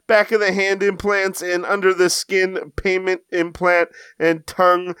 obviously, back of the hand implants, and under the skin payment implant, and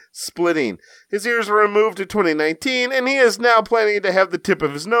tongue splitting. His ears were removed in 2019, and he is now planning to have the tip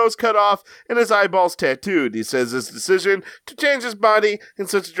of his nose cut off and his eyeballs tattooed. He says his decision to change his body in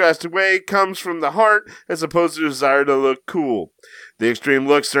such a drastic way comes from the heart as opposed to the desire to look cool. The extreme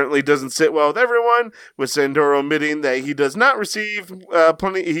look certainly doesn't sit well with everyone, with Sandoro admitting that he does not receive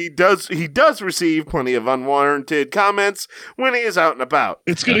he does receive plenty of unwarranted comments when he is out and about.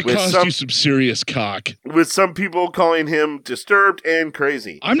 It's going to cost you some serious cock. With some people calling him disturbed and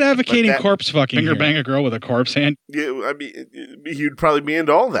crazy. I'm advocating corpse fucking. Finger bang a girl with a corpse hand. Yeah, I mean, he'd probably be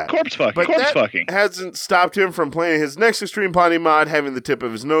into all that. Corpse fucking. But corpse that fucking hasn't stopped him from planning his next extreme body mod, having the tip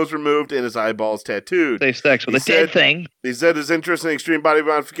of his nose removed and his eyeballs tattooed. Safe sex with a dead thing. He said his interest in extreme body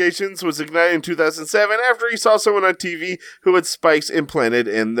modifications was ignited in 2007 after he saw someone on TV who had spikes implanted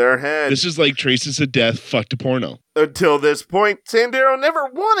in their head. This is like Traces of Death fucked a porno. Until this point, Sandero never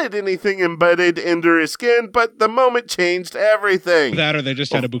wanted anything embedded into his skin, but the moment changed everything. That or they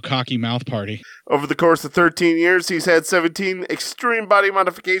just had a bukkake mouth party. Over the course of 13 years, he's had 17 extreme body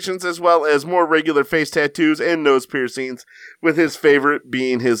modifications as well as more regular face tattoos and nose piercings, with his favorite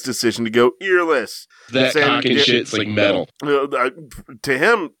being his decision to go earless. That cock and shit's like metal. To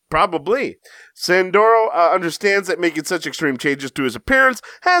him, probably. Sandoro understands that making such extreme changes to his appearance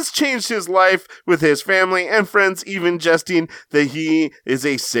has changed his life, with his family and friends even jesting that he is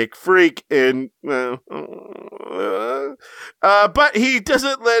a sick freak. And but he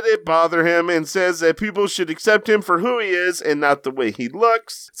doesn't let it bother him and says that people should accept him for who he is and not the way he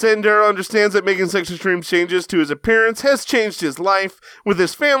looks. Sandoro understands that making such extreme changes to his appearance has changed his life, with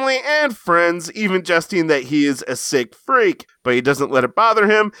his family and friends even jesting that he is a sick freak. But he doesn't let it bother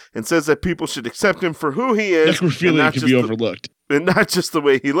him and says that people should accept him for who he is. Necrophilia can be overlooked. And not just the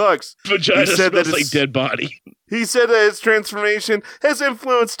way he looks. Vagina smells like dead body. He said that his transformation has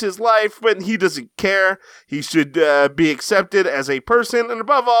influenced his life, but he doesn't care. He should be accepted as a person, and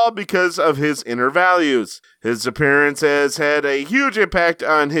above all, because of his inner values. His appearance has had a huge impact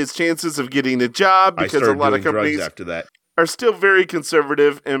on his chances of getting a job, because a lot of companies after that are still very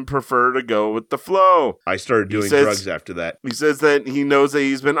conservative and prefer to go with the flow. I started doing drugs after that. He says that he knows that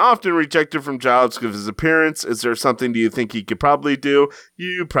he's been often rejected from jobs because of his appearance. Is there something do you think he could probably do?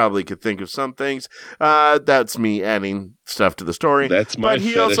 You probably could think of some things. That's me adding stuff to the story. That's my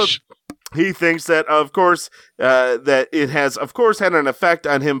fetish. He thinks that, of course, that it has, of course, had an effect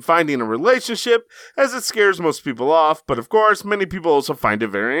on him finding a relationship, as it scares most people off. But, of course, many people also find it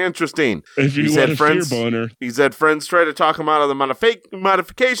very interesting. If you want a fear boner. He's had friends try to talk him out of the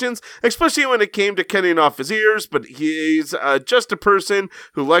modifications, especially when it came to cutting off his ears. But he's just a person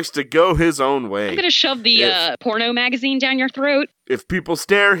who likes to go his own way. I'm going to shove the porno magazine down your throat. If people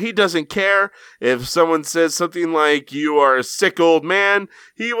stare, he doesn't care. If someone says something like, "You are a sick old man,"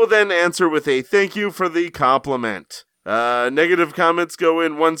 he will then answer with a "thank you for the compliment." Negative comments go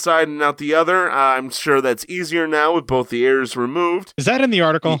in one side and out the other. I'm sure that's easier now with both the ears removed. Is that in the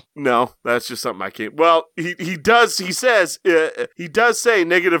article? No, that's just something I can't. Well, he does say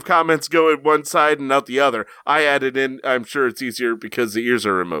negative comments go in one side and out the other. I added in, I'm sure it's easier because the ears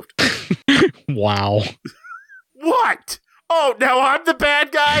are removed. Wow. What? Oh, now I'm the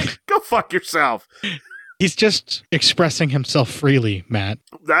bad guy? Go fuck yourself. He's just expressing himself freely, Matt.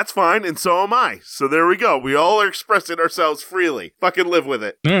 That's fine, and so am I. So there we go. We all are expressing ourselves freely. Fucking live with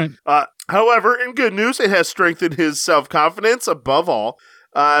it. All right. However, in good news, it has strengthened his self-confidence above all.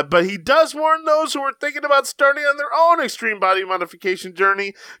 But he does warn those who are thinking about starting on their own extreme body modification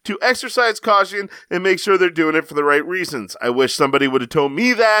journey to exercise caution and make sure they're doing it for the right reasons. I wish somebody would have told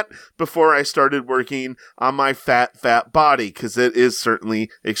me that before I started working on my fat body, because it is certainly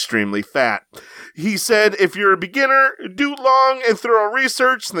extremely fat. He said, if you're a beginner, do long and thorough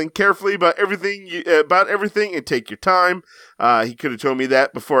research, think carefully about everything and take your time. He could have told me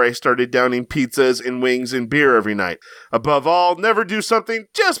that before I started downing pizzas and wings and beer every night. Above all, never do something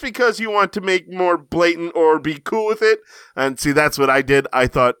just because you want to make more blatant or be cool with it. And see, that's what I did. I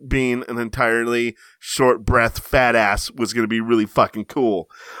thought being an entirely short breath fat ass was going to be really fucking cool.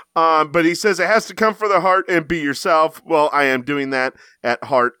 But he says it has to come from the heart and be yourself. Well, I am doing that. At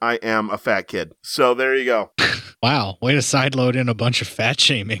heart, I am a fat kid. So there you go. Wow. Way to sideload in a bunch of fat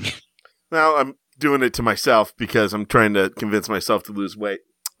shaming. Well, I'm doing it to myself because I'm trying to convince myself to lose weight,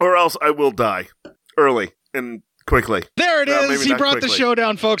 or else I will die early and quickly. There it is. He brought the show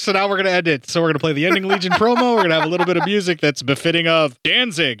down, folks. So now we're going to end it. So we're going to play the Ending Legion promo. We're going to have a little bit of music that's befitting of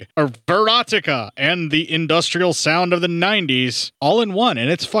Danzig or Verotica and the industrial sound of the 90s all in one. And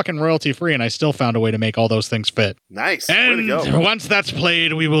it's fucking royalty free. And I still found a way to make all those things fit. Nice. And way to go. Once that's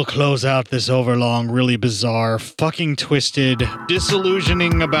played, we will close out this overlong, really bizarre, fucking twisted,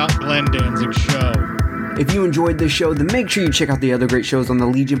 disillusioning about Glenn Danzig show. If you enjoyed this show, then make sure you check out the other great shows on the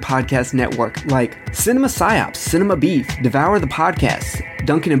Legion Podcast Network, like Cinema Psyops, Cinema Beef, Devour the Podcast,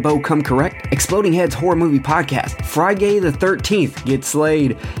 Duncan and Bo Come Correct, Exploding Heads Horror Movie Podcast, Friday the 13th, Get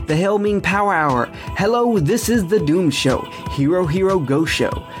Slayed, The Hellming Power Hour, Hello, This is the Doom Show, Hero Hero Go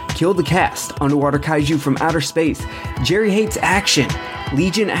Show, Kill the Cast, Underwater Kaiju from Outer Space, Jerry Hates Action,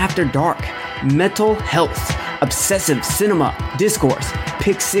 Legion After Dark, Mental Health, Obsessive Cinema, Discourse,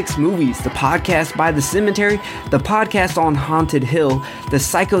 Pick 6 Movies, the podcast by The Cemetery, the podcast on Haunted Hill, the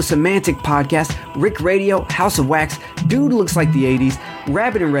Psychosemantic Podcast, Rick Radio, House of Wax, Dude Looks Like the 80s,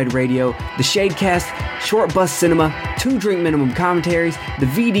 Rabbit and Red Radio, the Shadecast, Short Bus Cinema, 2 Drink Minimum Commentaries, the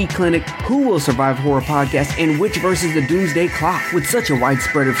VD Clinic, Who Will Survive Horror Podcast, and Witch vs. the Doomsday Clock. With such a wide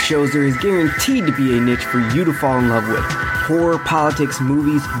spread of shows, there is guaranteed to be a niche for you to fall in love with. Horror, politics,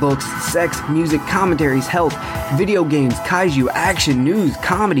 movies, books, sex, music, commentaries, health, video games, kaiju, action, news,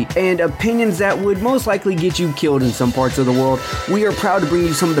 comedy, and opinions that would most likely get you killed in some parts of the world. We are proud to bring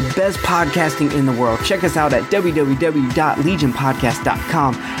you some of the best podcasting in the world. Check us out at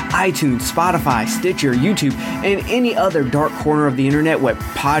www.legionpodcast.com, iTunes, Spotify, Stitcher, YouTube, and any other dark corner of the internet where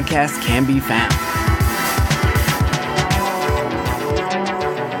podcasts can be found.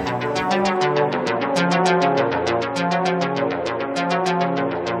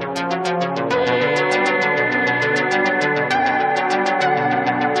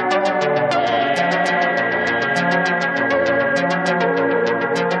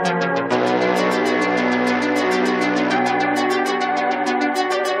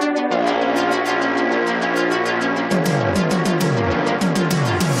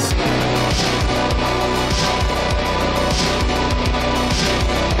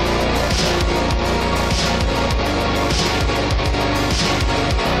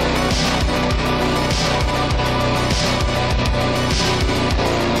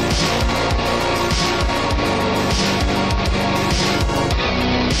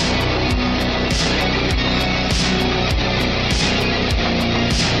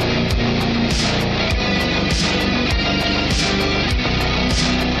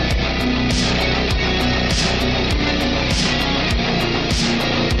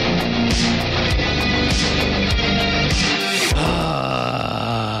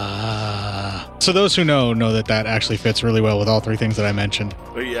 So those who know that actually fits really well with all three things that I mentioned.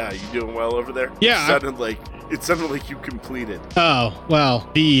 Oh yeah, you doing well over there? Yeah. You sounded like It sounded like you completed. Oh, well,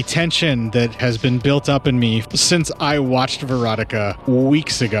 the tension that has been built up in me since I watched Veronica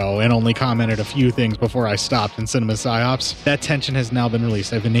weeks ago and only commented a few things before I stopped in Cinema Psyops, that tension has now been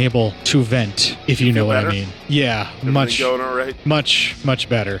released. I've been able to vent, if you know what I mean. Yeah, going all right? much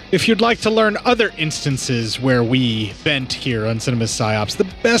better. If you'd like to learn other instances where we vent here on Cinema Psyops, the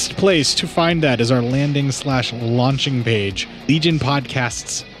best place to find that is our landing/launching page,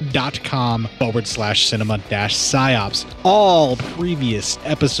 legionpodcasts.com/cinema-psyops. All previous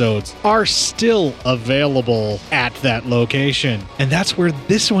episodes are still available at that location. And that's where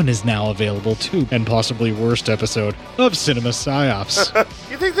this one is now available too, and possibly worst episode of Cinema Psyops.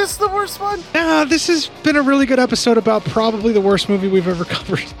 You think this is the worst one? This has been a really good episode about probably the worst movie we've ever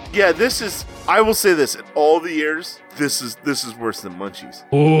covered. Yeah, this is, I will say this, in all the years, this is worse than Munchies.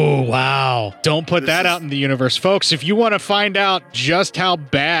 Oh, wow. Don't put that out in the universe. Folks, if you want to find out just how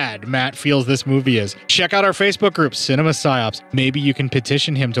bad Matt feels this movie is, check out our Facebook group, Cinema Psyops. Maybe you can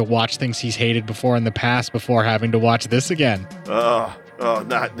petition him to watch things he's hated before in the past before having to watch this again. No,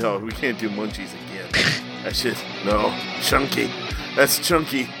 we can't do Munchies again. No, chunky. That's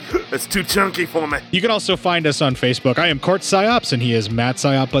chunky. That's too chunky for me. You can also find us on Facebook. I am Court Psyops, and he is Matt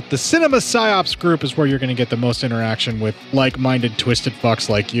Psyop, but the Cinema Psyops group is where you're going to get the most interaction with like-minded, twisted fucks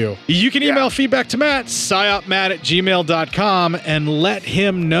like you. You can email feedback to Matt, psyopmatt@gmail.com, and let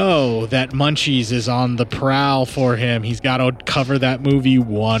him know that Munchies is on the prowl for him. He's got to cover that movie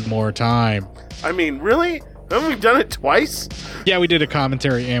one more time. I mean, really? Haven't we done it twice? Yeah, we did a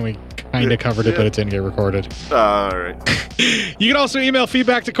commentary, and we kind of covered it, but it didn't get recorded. All right. You can also email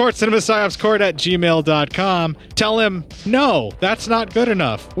feedback to Court, cinemapsyopscourt@gmail.com. Tell him, no, that's not good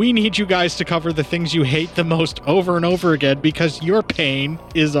enough. We need you guys to cover the things you hate the most over and over again because your pain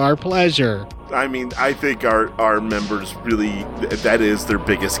is our pleasure. I mean, I think our members really, that is their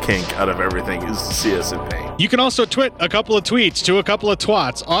biggest kink out of everything, is to see us in pain. You can also twit a couple of tweets to a couple of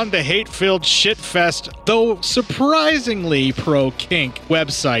twats on the hate-filled shitfest, though surprisingly pro-kink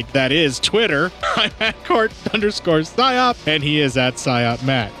website that is Twitter. I'm at Court_Psyop, and he is at Psyop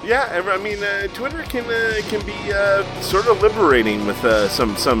Matt. Yeah, I mean, Twitter can be sort of liberating with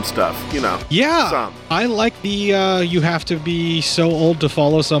some stuff, you know. Yeah, I like the you have to be so old to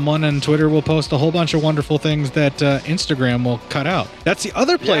follow someone, and Twitter will post a whole bunch of wonderful things that Instagram will cut out. That's the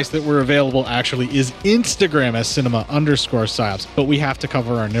other place that we're available, actually, is Instagram as Cinema_Psyops, but we have to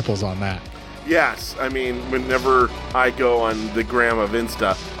cover our nipples on that. Yes, I mean, whenever I go on the gram of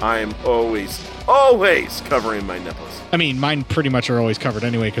Insta, I am always covering my nipples. I mean, mine pretty much are always covered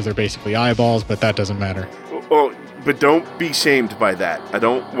anyway because they're basically eyeballs, but that doesn't matter. Oh, but don't be shamed by that. I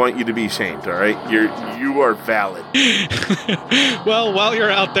don't want you to be shamed, all right? You are valid. Well, while you're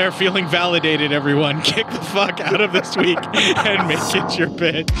out there feeling validated, everyone, kick the fuck out of this week and make it your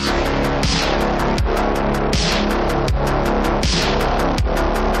bitch.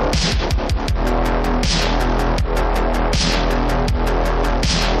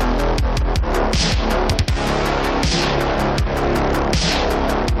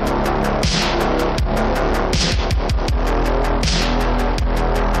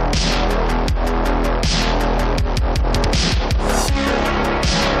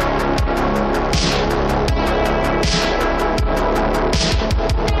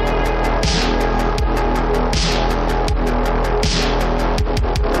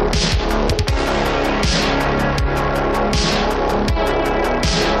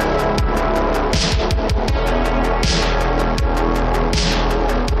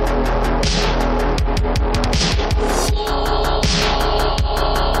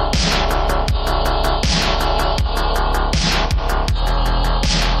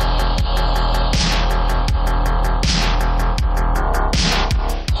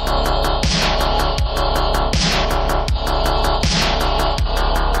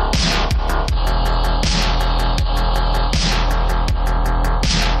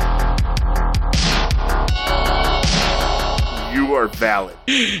 Valid.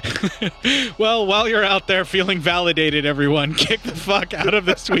 Well, while you're out there feeling validated, everyone, kick the fuck out of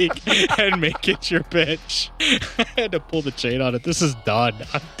this week and make it your bitch. I had to pull the chain on it. This is done.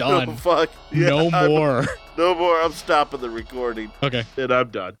 I'm done. No, fuck. Yeah, no more. No more. I'm stopping the recording. Okay. And I'm done.